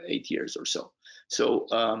 So 8 years or so. So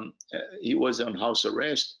he was on house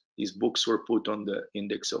arrest. His books were put on the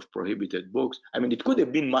index of prohibited books. I mean, it could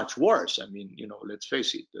have been much worse. I mean, let's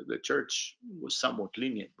face it, the church was somewhat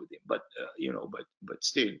lenient with him, but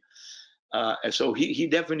still. So he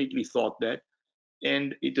definitely thought that.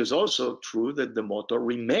 And it is also true that the motto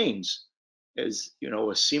remains as,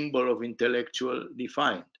 a symbol of intellectual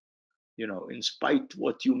defiant. In spite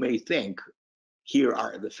what you may think, here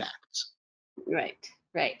are the facts. Right.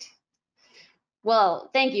 Right.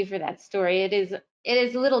 Well, thank you for that story. It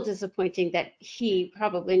is a little disappointing that he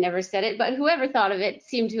probably never said it, but whoever thought of it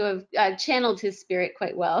seemed to have channeled his spirit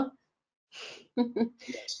quite well.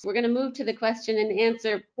 Yes. We're going to move to the question and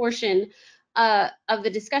answer portion of the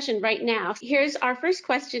discussion right now. Here's our first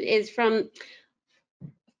question, is from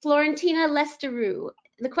Florentina Lesteroux.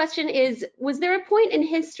 The question is, was there a point in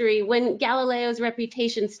history when Galileo's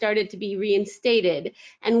reputation started to be reinstated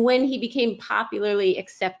and when he became popularly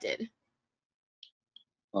accepted?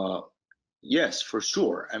 Yes, for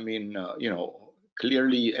sure. I mean,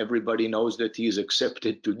 clearly everybody knows that he is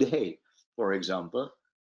accepted today, for example.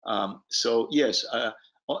 So yes,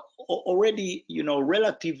 already,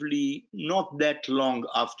 relatively not that long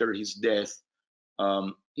after his death,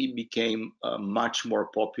 he became much more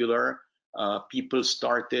popular. People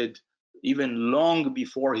started, even long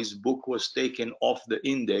before his book was taken off the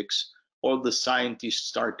index, all the scientists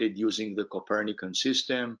started using the Copernican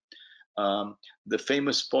system. The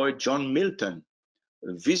famous poet John Milton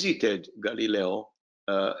visited Galileo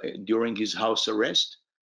during his house arrest,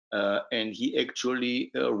 and he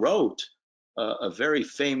actually wrote a very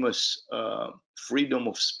famous freedom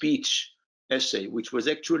of speech essay, which was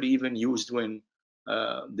actually even used when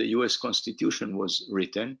the US Constitution was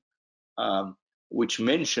written, which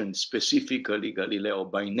mentioned specifically Galileo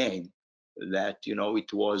by name, that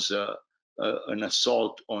it was an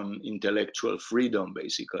assault on intellectual freedom,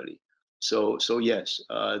 basically. So yes,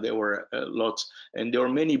 there were lots, and there were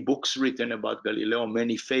many books written about Galileo,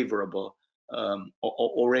 many favorable,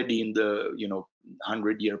 already in the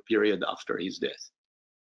 100-year period after his death.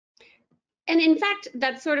 And in fact,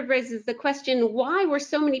 that sort of raises the question, why were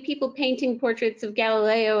so many people painting portraits of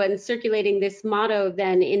Galileo and circulating this motto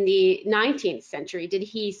then in the 19th century? Did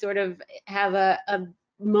he sort of have a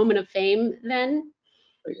moment of fame then?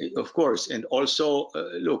 Of course, and also,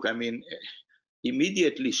 look, I mean,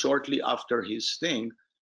 immediately, shortly after his thing,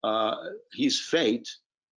 his fate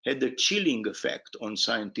had a chilling effect on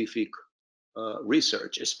scientific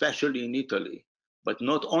research, especially in Italy, but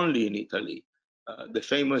not only in Italy. The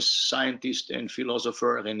famous scientist and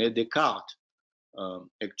philosopher René Descartes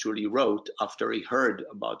actually wrote, after he heard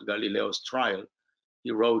about Galileo's trial,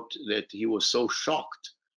 he wrote that he was so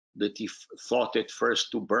shocked that he thought at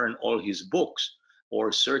first to burn all his books,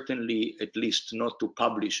 or certainly at least not to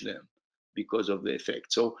publish them because of the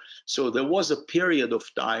effect. So there was a period of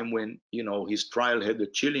time when, you know, his trial had a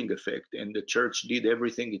chilling effect, and the church did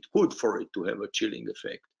everything it could for it to have a chilling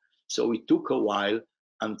effect. So it took a while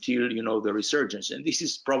until, you know, the resurgence. And this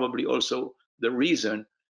is probably also the reason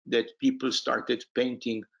that people started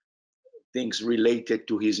painting things related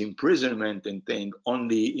to his imprisonment and thing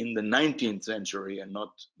only in the 19th century and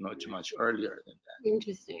not much earlier than that.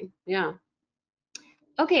 Interesting. Yeah.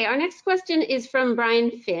 Okay, our next question is from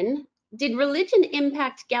Brian Finn. Did religion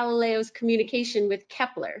impact Galileo's communication with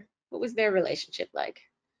Kepler? What was their relationship like?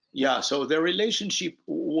 Yeah, so their relationship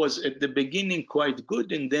was at the beginning quite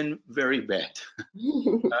good and then very bad.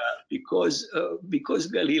 Because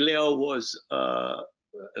Galileo was,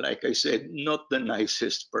 like I said, not the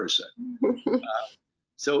nicest person.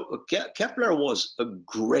 So Kepler was a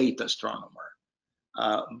great astronomer,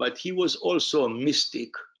 but he was also a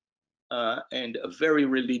mystic and a very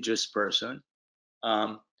religious person.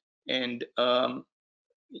 And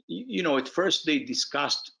you know, at first they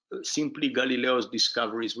discussed simply Galileo's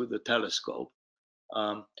discoveries with the telescope.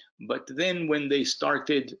 But then when they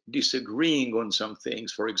started disagreeing on some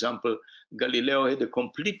things, for example, Galileo had a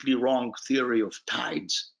completely wrong theory of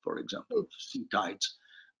tides, for example, sea tides.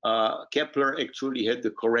 Kepler actually had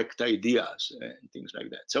the correct ideas and things like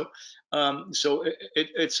that. So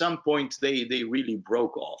at some point they really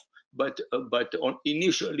broke off. But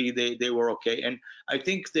initially they were okay. And I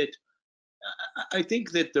think that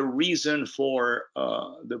the reason for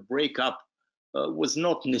the breakup was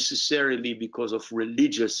not necessarily because of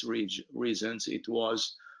religious reasons. It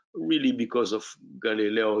was really because of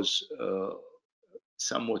Galileo's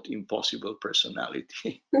somewhat impossible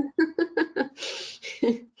personality.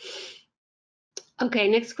 Okay,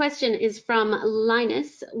 next question is from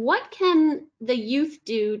Linus. What can the youth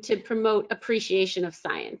do to promote appreciation of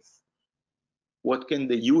science? What can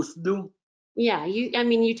the youth do? Yeah, I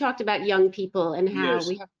mean, you talked about young people and how Yes.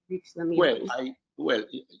 we have to reach them Well,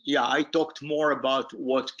 young. I talked more about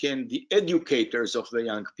what can the educators of the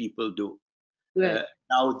young people do. Right.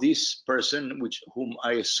 Now, this person, whom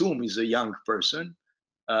I assume is a young person,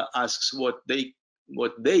 asks what they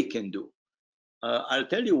can do. I'll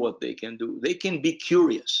tell you what they can do. They can be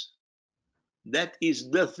curious. That is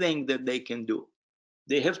the thing that they can do.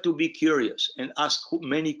 They have to be curious and ask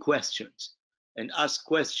many questions, and ask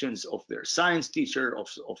questions of their science teacher,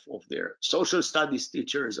 of their social studies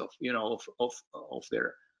teachers, of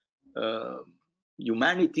their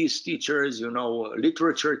humanities teachers,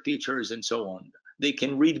 literature teachers, and so on. They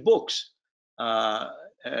can read books.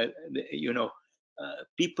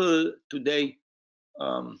 People today,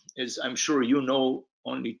 as I'm sure you know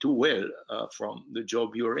only too well from the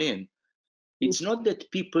job you're in, it's not that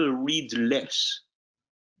people read less,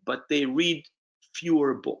 but they read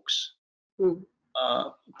fewer books.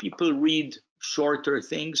 People read shorter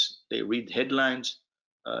things. They read headlines.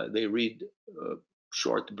 They read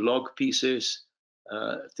short blog pieces,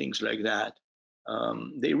 things like that.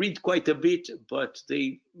 They read quite a bit, but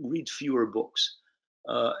they read fewer books.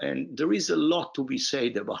 And there is a lot to be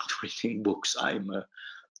said about reading books.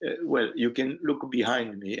 Well, you can look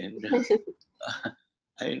behind me, and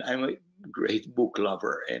I'm a great book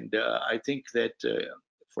lover. And I think that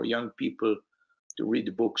for young people to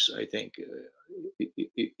read books, I think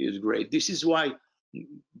is great. This is why,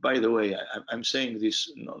 by the way, I'm saying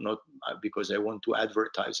this not because I want to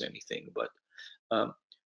advertise anything, but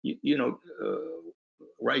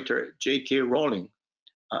writer J.K. Rowling,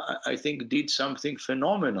 I think, did something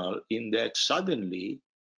phenomenal in that suddenly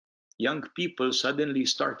young people suddenly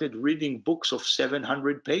started reading books of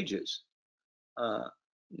 700 pages,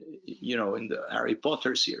 in the Harry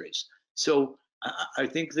Potter series. So I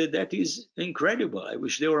think that is incredible. I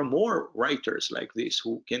wish there were more writers like this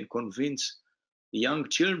who can convince young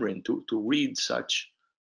children to read such,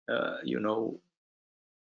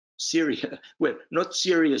 serious, well, not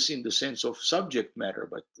serious in the sense of subject matter,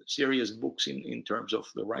 but serious books in terms of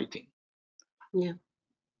the writing. Yeah,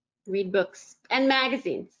 read books and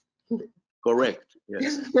magazines. Correct,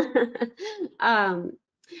 yes. All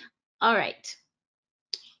right.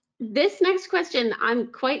 This next question,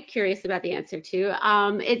 I'm quite curious about the answer to.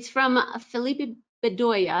 It's from Felipe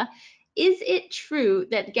Bedoya. Is it true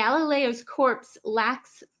that Galileo's corpse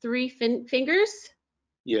lacks 3 fingers?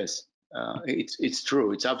 Yes. It's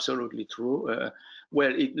true. It's absolutely true.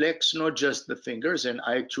 Well, it lacks not just the fingers, and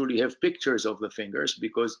I actually have pictures of the fingers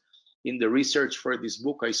because in the research for this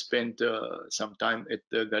book, I spent some time at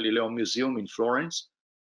the Galileo Museum in Florence,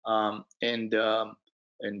 and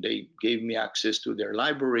they gave me access to their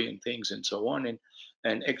library and things and so on.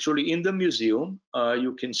 And actually, in the museum,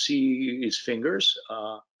 you can see his fingers,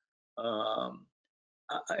 um,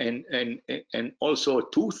 and also a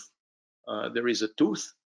tooth. There is a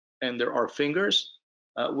tooth, and there are fingers,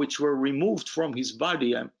 which were removed from his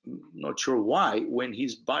body. I'm not sure why. When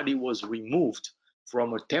his body was removed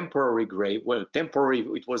from a temporary grave, well, temporary,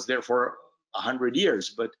 it was there for 100 years,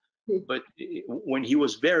 but when he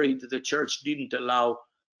was buried, the church didn't allow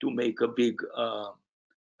to make a big, a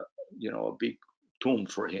big tomb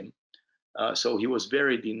for him. So he was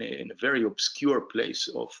buried in a very obscure place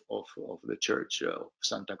of the church of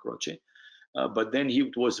Santa Croce. But then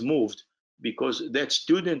he was moved because that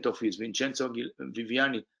student of his, Vincenzo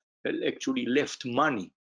Viviani, actually left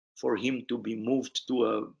money for him to be moved to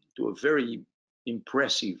a very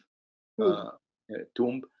impressive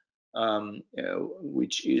tomb,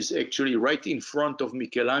 which is actually right in front of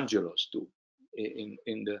Michelangelo's tomb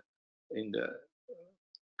in the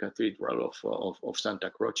Cathedral of Santa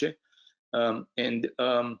Croce.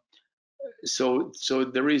 So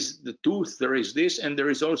there is the tooth, there is this, and there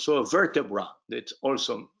is also a vertebra that's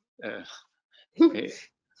also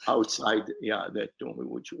outside, that tomb,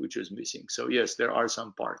 which is missing. So yes, there are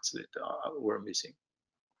some parts that were missing.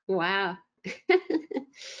 Wow.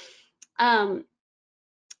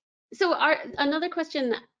 So another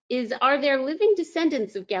question is, are there living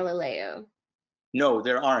descendants of Galileo? No,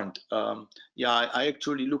 there aren't. I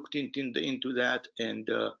actually looked into that, and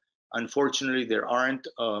unfortunately, there aren't.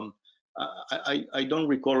 I don't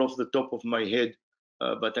recall off the top of my head,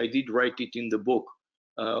 but I did write it in the book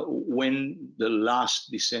when the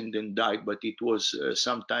last descendant died, but it was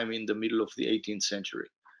sometime in the middle of the 18th century.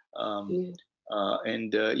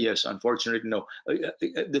 Yes, unfortunately, no.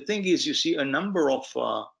 The thing is, you see, a number of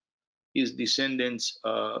his descendants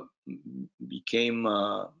became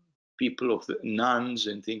people of the nuns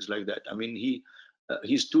and things like that. I mean,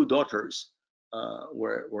 his two daughters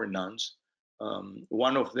were nuns.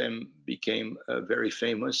 One of them became very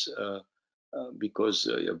famous because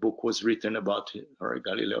a book was written about her,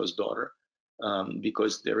 Galileo's daughter,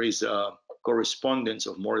 because there is a correspondence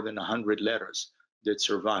of more than 100 letters that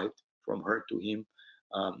survived from her to him.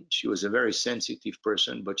 She was a very sensitive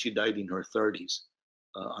person, but she died in her 30s,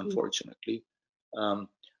 unfortunately.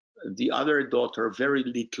 The other daughter, very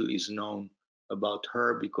little is known about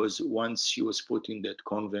her because once she was put in that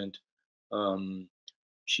convent,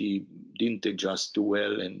 she didn't adjust too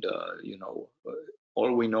well, and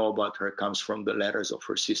all we know about her comes from the letters of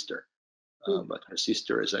her sister. But her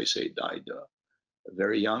sister, as I say, died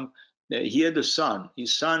very young. He had a son.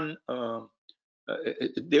 His son,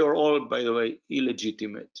 they were all, by the way,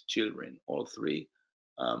 illegitimate children, all three.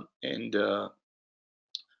 And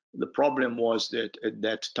the problem was that at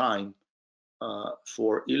that time,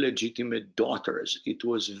 for illegitimate daughters, it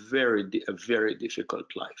was a very difficult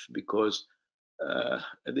life because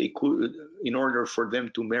they could, in order for them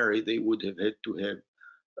to marry, they would have had to have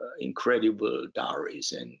incredible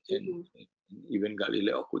dowries, and even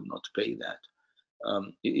Galileo could not pay that.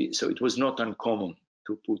 So it was not uncommon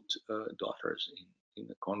to put daughters in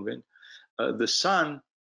the convent. The son,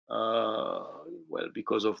 well,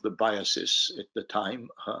 because of the biases at the time,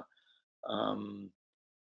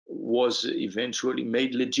 was eventually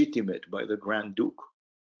made legitimate by the Grand Duke.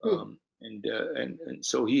 And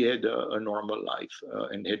so he had a normal life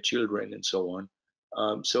and had children and so on.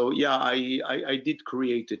 So yeah, I did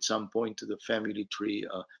create at some point the family tree.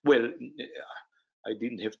 Well, I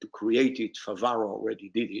didn't have to create it. Favaro already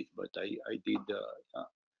did it, but I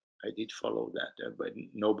did follow that. But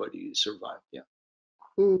nobody survived. Yeah.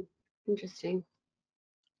 Interesting.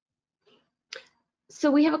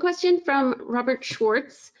 So we have a question from Robert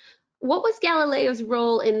Schwartz. What was Galileo's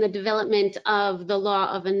role in the development of the law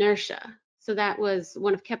of inertia? So that was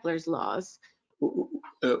one of Kepler's laws. Well,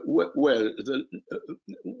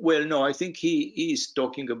 no, I think he is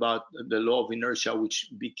talking about the law of inertia, which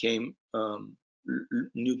became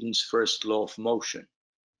Newton's first law of motion,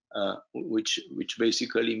 which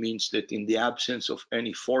basically means that in the absence of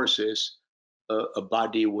any forces, a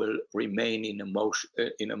body will remain in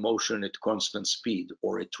a motion at constant speed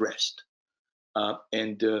or at rest.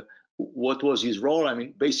 And what was his role? I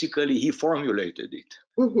mean, basically, he formulated it.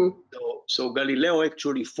 So Galileo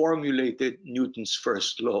actually formulated Newton's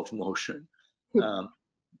first law of motion,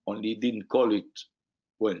 only didn't call it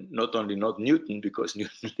well, not only not Newton, because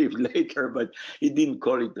Newton lived later, but he didn't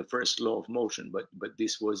call it the first law of motion. But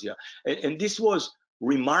this was, yeah, and this was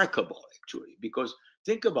remarkable actually, because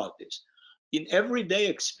think about this: in everyday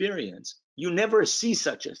experience, you never see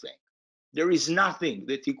such a thing. There is nothing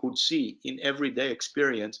that you could see in everyday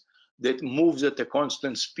experience that moves at a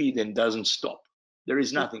constant speed and doesn't stop. There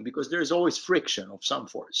is nothing, because there is always friction of some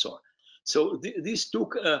force. So this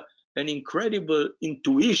took an incredible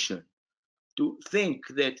intuition to think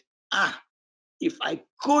that, if I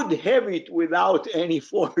could have it without any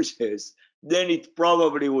forces, then it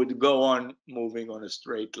probably would go on moving on a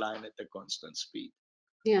straight line at a constant speed.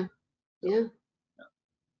 Yeah. Yeah.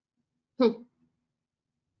 Hmm.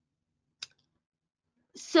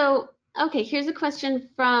 So, okay, here's a question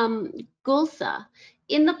from Gulsa.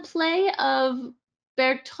 In the play of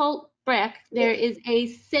Bertolt Brecht, there is a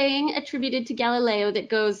saying attributed to Galileo that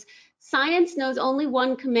goes, "Science knows only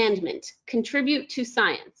one commandment, contribute to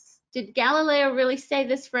science." Did Galileo really say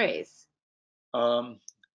this phrase? I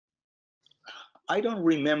don't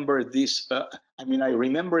remember this. I mean, I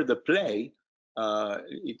remember the play.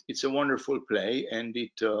 It's a wonderful play, and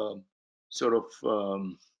it sort of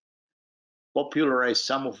popularized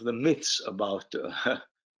some of the myths about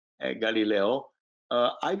Galileo.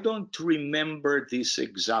 I don't remember this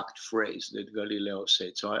exact phrase that Galileo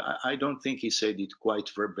said, so I don't think he said it quite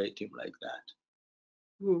verbatim like that.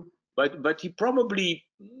 Hmm. But he probably,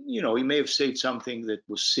 he may have said something that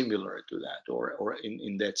was similar to that, or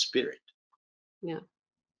in that spirit. Yeah.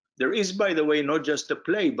 There is, by the way, not just a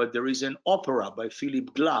play, but there is an opera by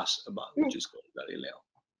Philip Glass which is called Galileo.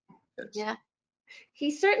 Yeah.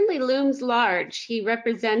 He certainly looms large. He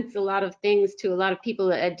represents a lot of things to a lot of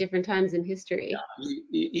people at different times in history. Yeah,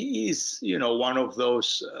 he is, one of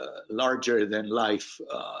those larger than life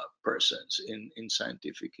persons in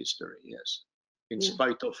scientific history. Yes, in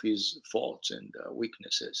spite of his faults and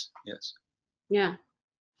weaknesses. Yes. Yeah.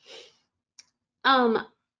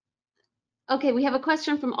 Okay, we have a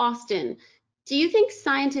question from Austin. Do you think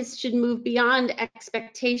scientists should move beyond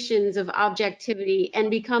expectations of objectivity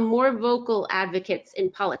and become more vocal advocates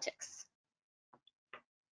in politics?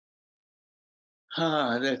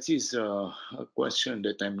 That is a question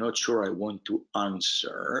that I'm not sure I want to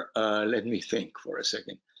answer. Let me think for a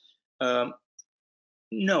second.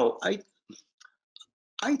 No,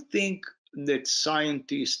 I think that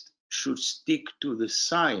scientists should stick to the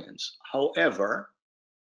science. However,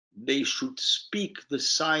 they should speak the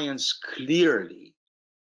science clearly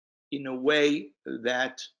in a way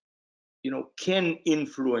that can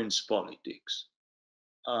influence politics.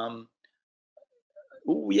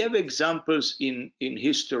 We have examples in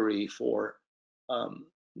history for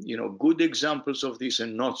good examples of this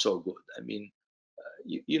and not so good. I mean,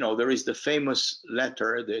 there is the famous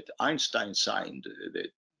letter that Einstein signed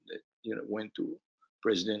that went to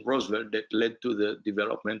President Roosevelt that led to the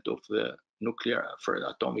development of the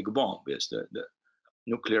atomic bomb. Yes, the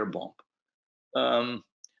nuclear bomb.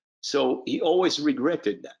 So he always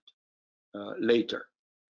regretted that later,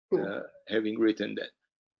 having written that.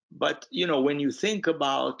 But when you think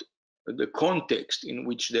about the context in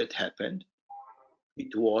which that happened,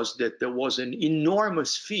 it was that there was an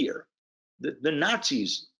enormous fear that the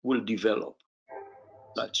Nazis will develop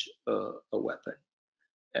such a weapon.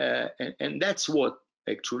 And that's what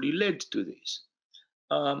actually led to this.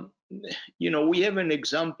 We have an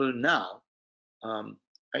example now.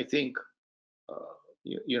 I think,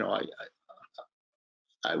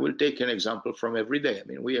 I will take an example from every day. I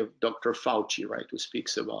mean, we have Dr. Fauci, right, who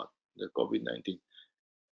speaks about the COVID-19,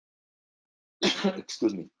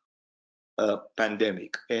 excuse me,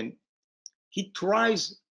 pandemic. And he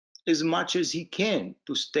tries as much as he can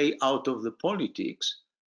to stay out of the politics,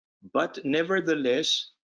 but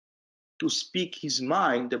nevertheless to speak his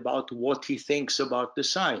mind about what he thinks about the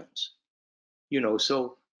science.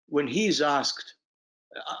 So when he's asked,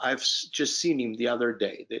 I've just seen him the other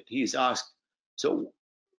day, that he's asked, so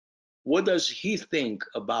what does he think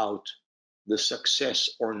about the success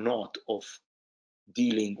or not of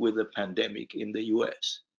dealing with the pandemic in the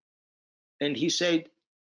US? And he said,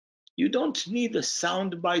 you don't need a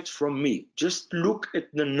soundbite from me. Just look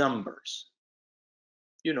at the numbers.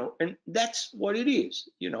 And that's what it is.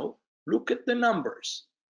 Look at the numbers.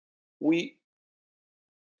 We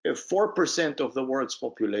have 4% of the world's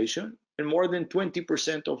population and more than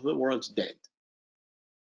 20% of the world's dead.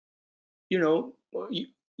 You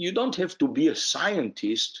don't have to be a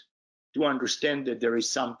scientist to understand that there is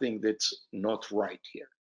something that's not right here.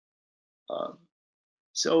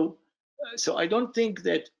 So I don't think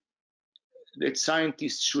that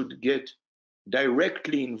scientists should get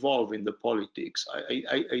directly involved in the politics.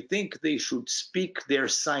 I think they should speak their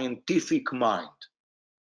scientific mind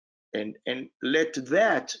and let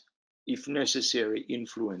that, if necessary,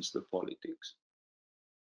 influence the politics.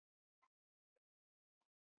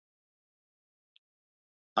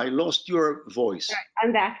 I lost your voice. Sorry,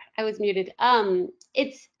 I'm back. I was muted.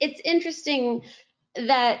 It's interesting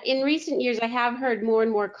that in recent years I have heard more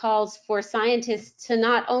and more calls for scientists to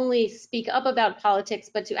not only speak up about politics,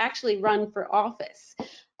 but to actually run for office.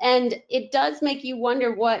 And it does make you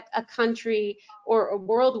wonder what a country or a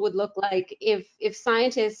world would look like if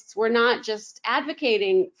scientists were not just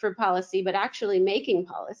advocating for policy, but actually making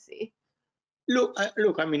policy. Look.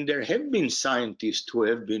 I mean, there have been scientists who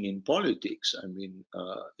have been in politics. I mean,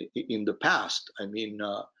 in the past. I mean,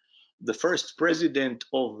 the first president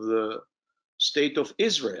of the state of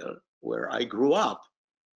Israel, where I grew up,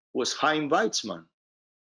 was Chaim Weizmann,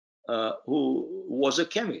 who was a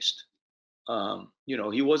chemist.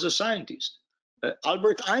 He was a scientist.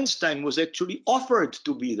 Albert Einstein was actually offered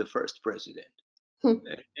to be the first president, and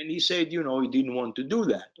he said, he didn't want to do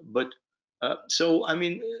that. But so I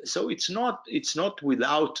mean, so it's not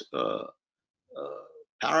without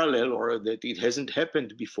parallel, or that it hasn't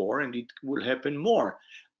happened before, and it will happen more.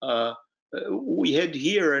 We had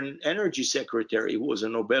here an energy secretary who was a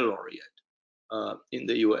Nobel laureate in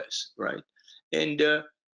the U.S., right? And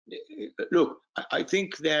look, I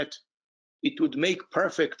think that it would make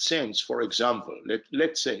perfect sense. For example,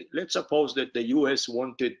 let's suppose that the U.S.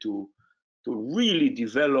 wanted to really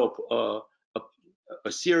develop a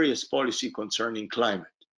serious policy concerning climate.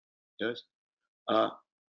 Yes,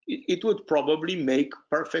 it would probably make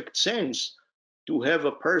perfect sense to have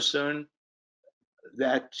a person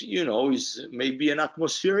that is maybe an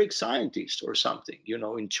atmospheric scientist or something,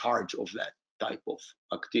 in charge of that type of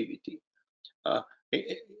activity.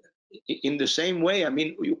 In the same way, I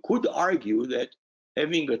mean, you could argue that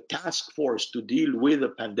having a task force to deal with a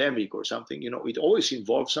pandemic or something, it always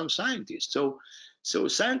involves some scientists. So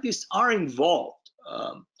scientists are involved.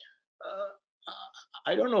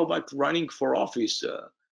 I don't know about running for office.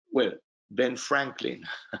 Well, Ben Franklin,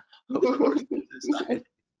 of course,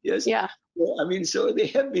 yes. Yeah. Well, I mean, so they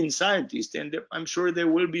have been scientists, and I'm sure there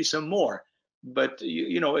will be some more. But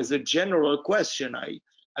as a general question,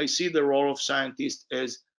 I see the role of scientists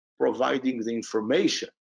as providing the information,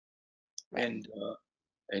 Right.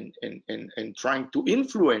 and trying to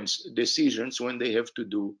influence decisions when they have to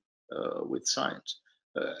do with science.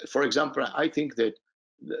 For example, I think that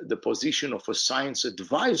the position of a science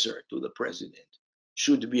advisor to the president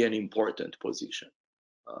should be an important position,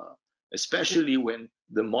 especially when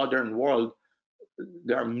the modern world,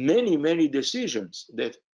 there are many decisions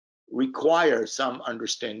that require some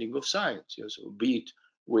understanding of science. So be it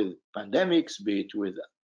with pandemics, be it with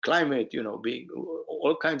climate, being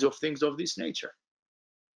all kinds of things of this nature.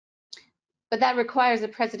 But that requires a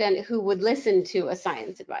president who would listen to a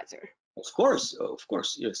science advisor. Of course,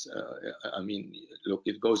 yes. I mean, look,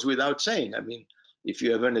 it goes without saying. I mean, if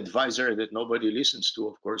you have an advisor that nobody listens to,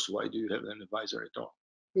 of course, why do you have an advisor at all?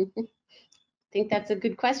 I think that's a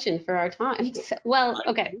good question for our times. Well,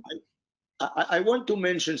 okay. I want to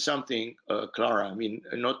mention something, Clara. I mean,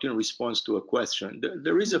 not in response to a question.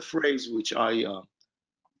 There is a phrase which I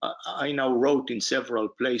now wrote in several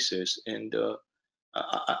places, and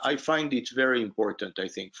I find it very important, I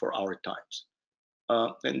think, for our times.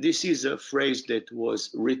 And this is a phrase that was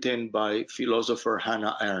written by philosopher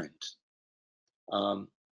Hannah Arendt.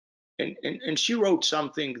 And she wrote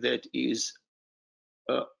something that is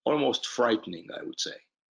almost frightening, I would say.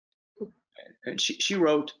 And she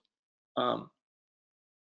wrote,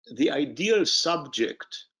 the ideal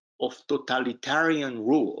subject of totalitarian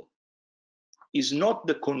rule is not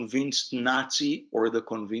the convinced Nazi or the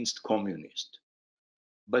convinced communist,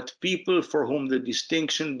 but people for whom the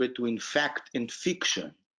distinction between fact and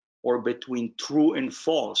fiction, or between true and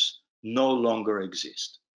false, no longer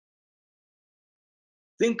exists.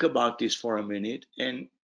 Think about this for a minute, and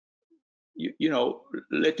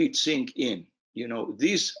let it sink in.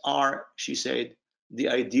 These are, she said, the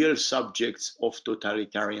ideal subjects of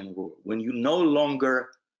totalitarian rule, when you no longer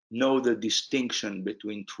know the distinction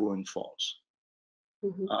between true and false.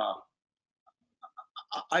 Mm-hmm.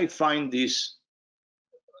 I find this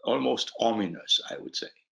almost ominous, I would say,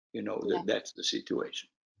 that that's the situation.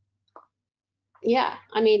 Yeah,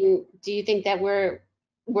 I mean, do you think that we're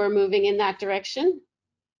moving in that direction?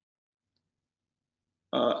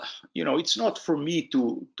 It's not for me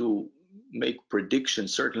to make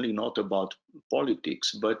predictions, certainly not about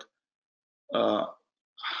politics, but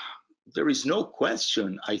there is no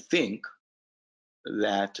question, I think,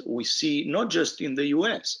 that we see, not just in the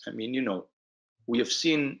US. I mean, we have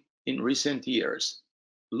seen in recent years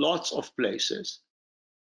lots of places,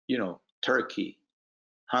 Turkey,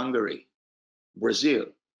 Hungary, Brazil,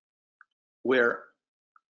 where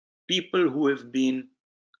people who have been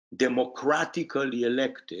democratically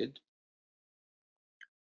elected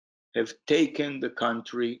have taken the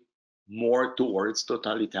country more towards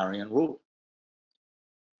totalitarian rule.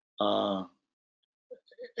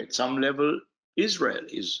 At some level, Israel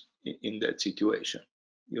is in that situation.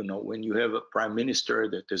 You know, when you have a prime minister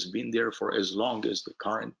that has been there for as long as the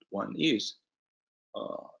current one is,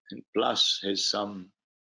 and plus has some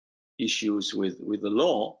issues with the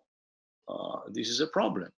law, this is a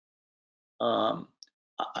problem.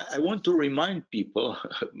 I want to remind people,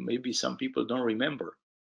 maybe some people don't remember,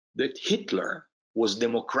 that Hitler was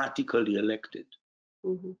democratically elected.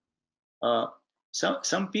 Mm-hmm.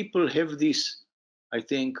 Some people have this, I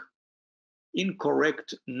think,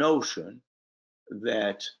 incorrect notion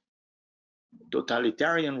that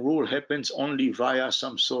totalitarian rule happens only via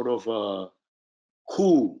some sort of a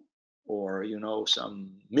coup, or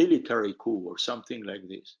some military coup or something like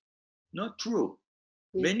this. Not true.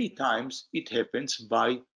 Yeah. Many times it happens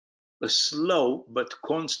by a slow but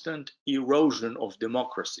constant erosion of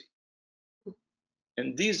democracy.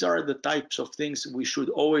 And these are the types of things we should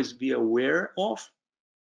always be aware of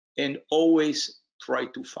and always try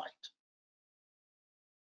to fight.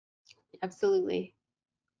 Absolutely.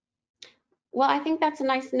 Well, I think that's a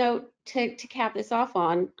nice note to cap this off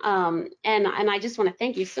on. And I just want to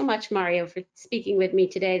thank you so much, Mario, for speaking with me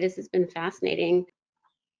today. This has been fascinating.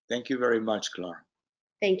 Thank you very much, Clara.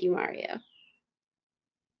 Thank you, Mario.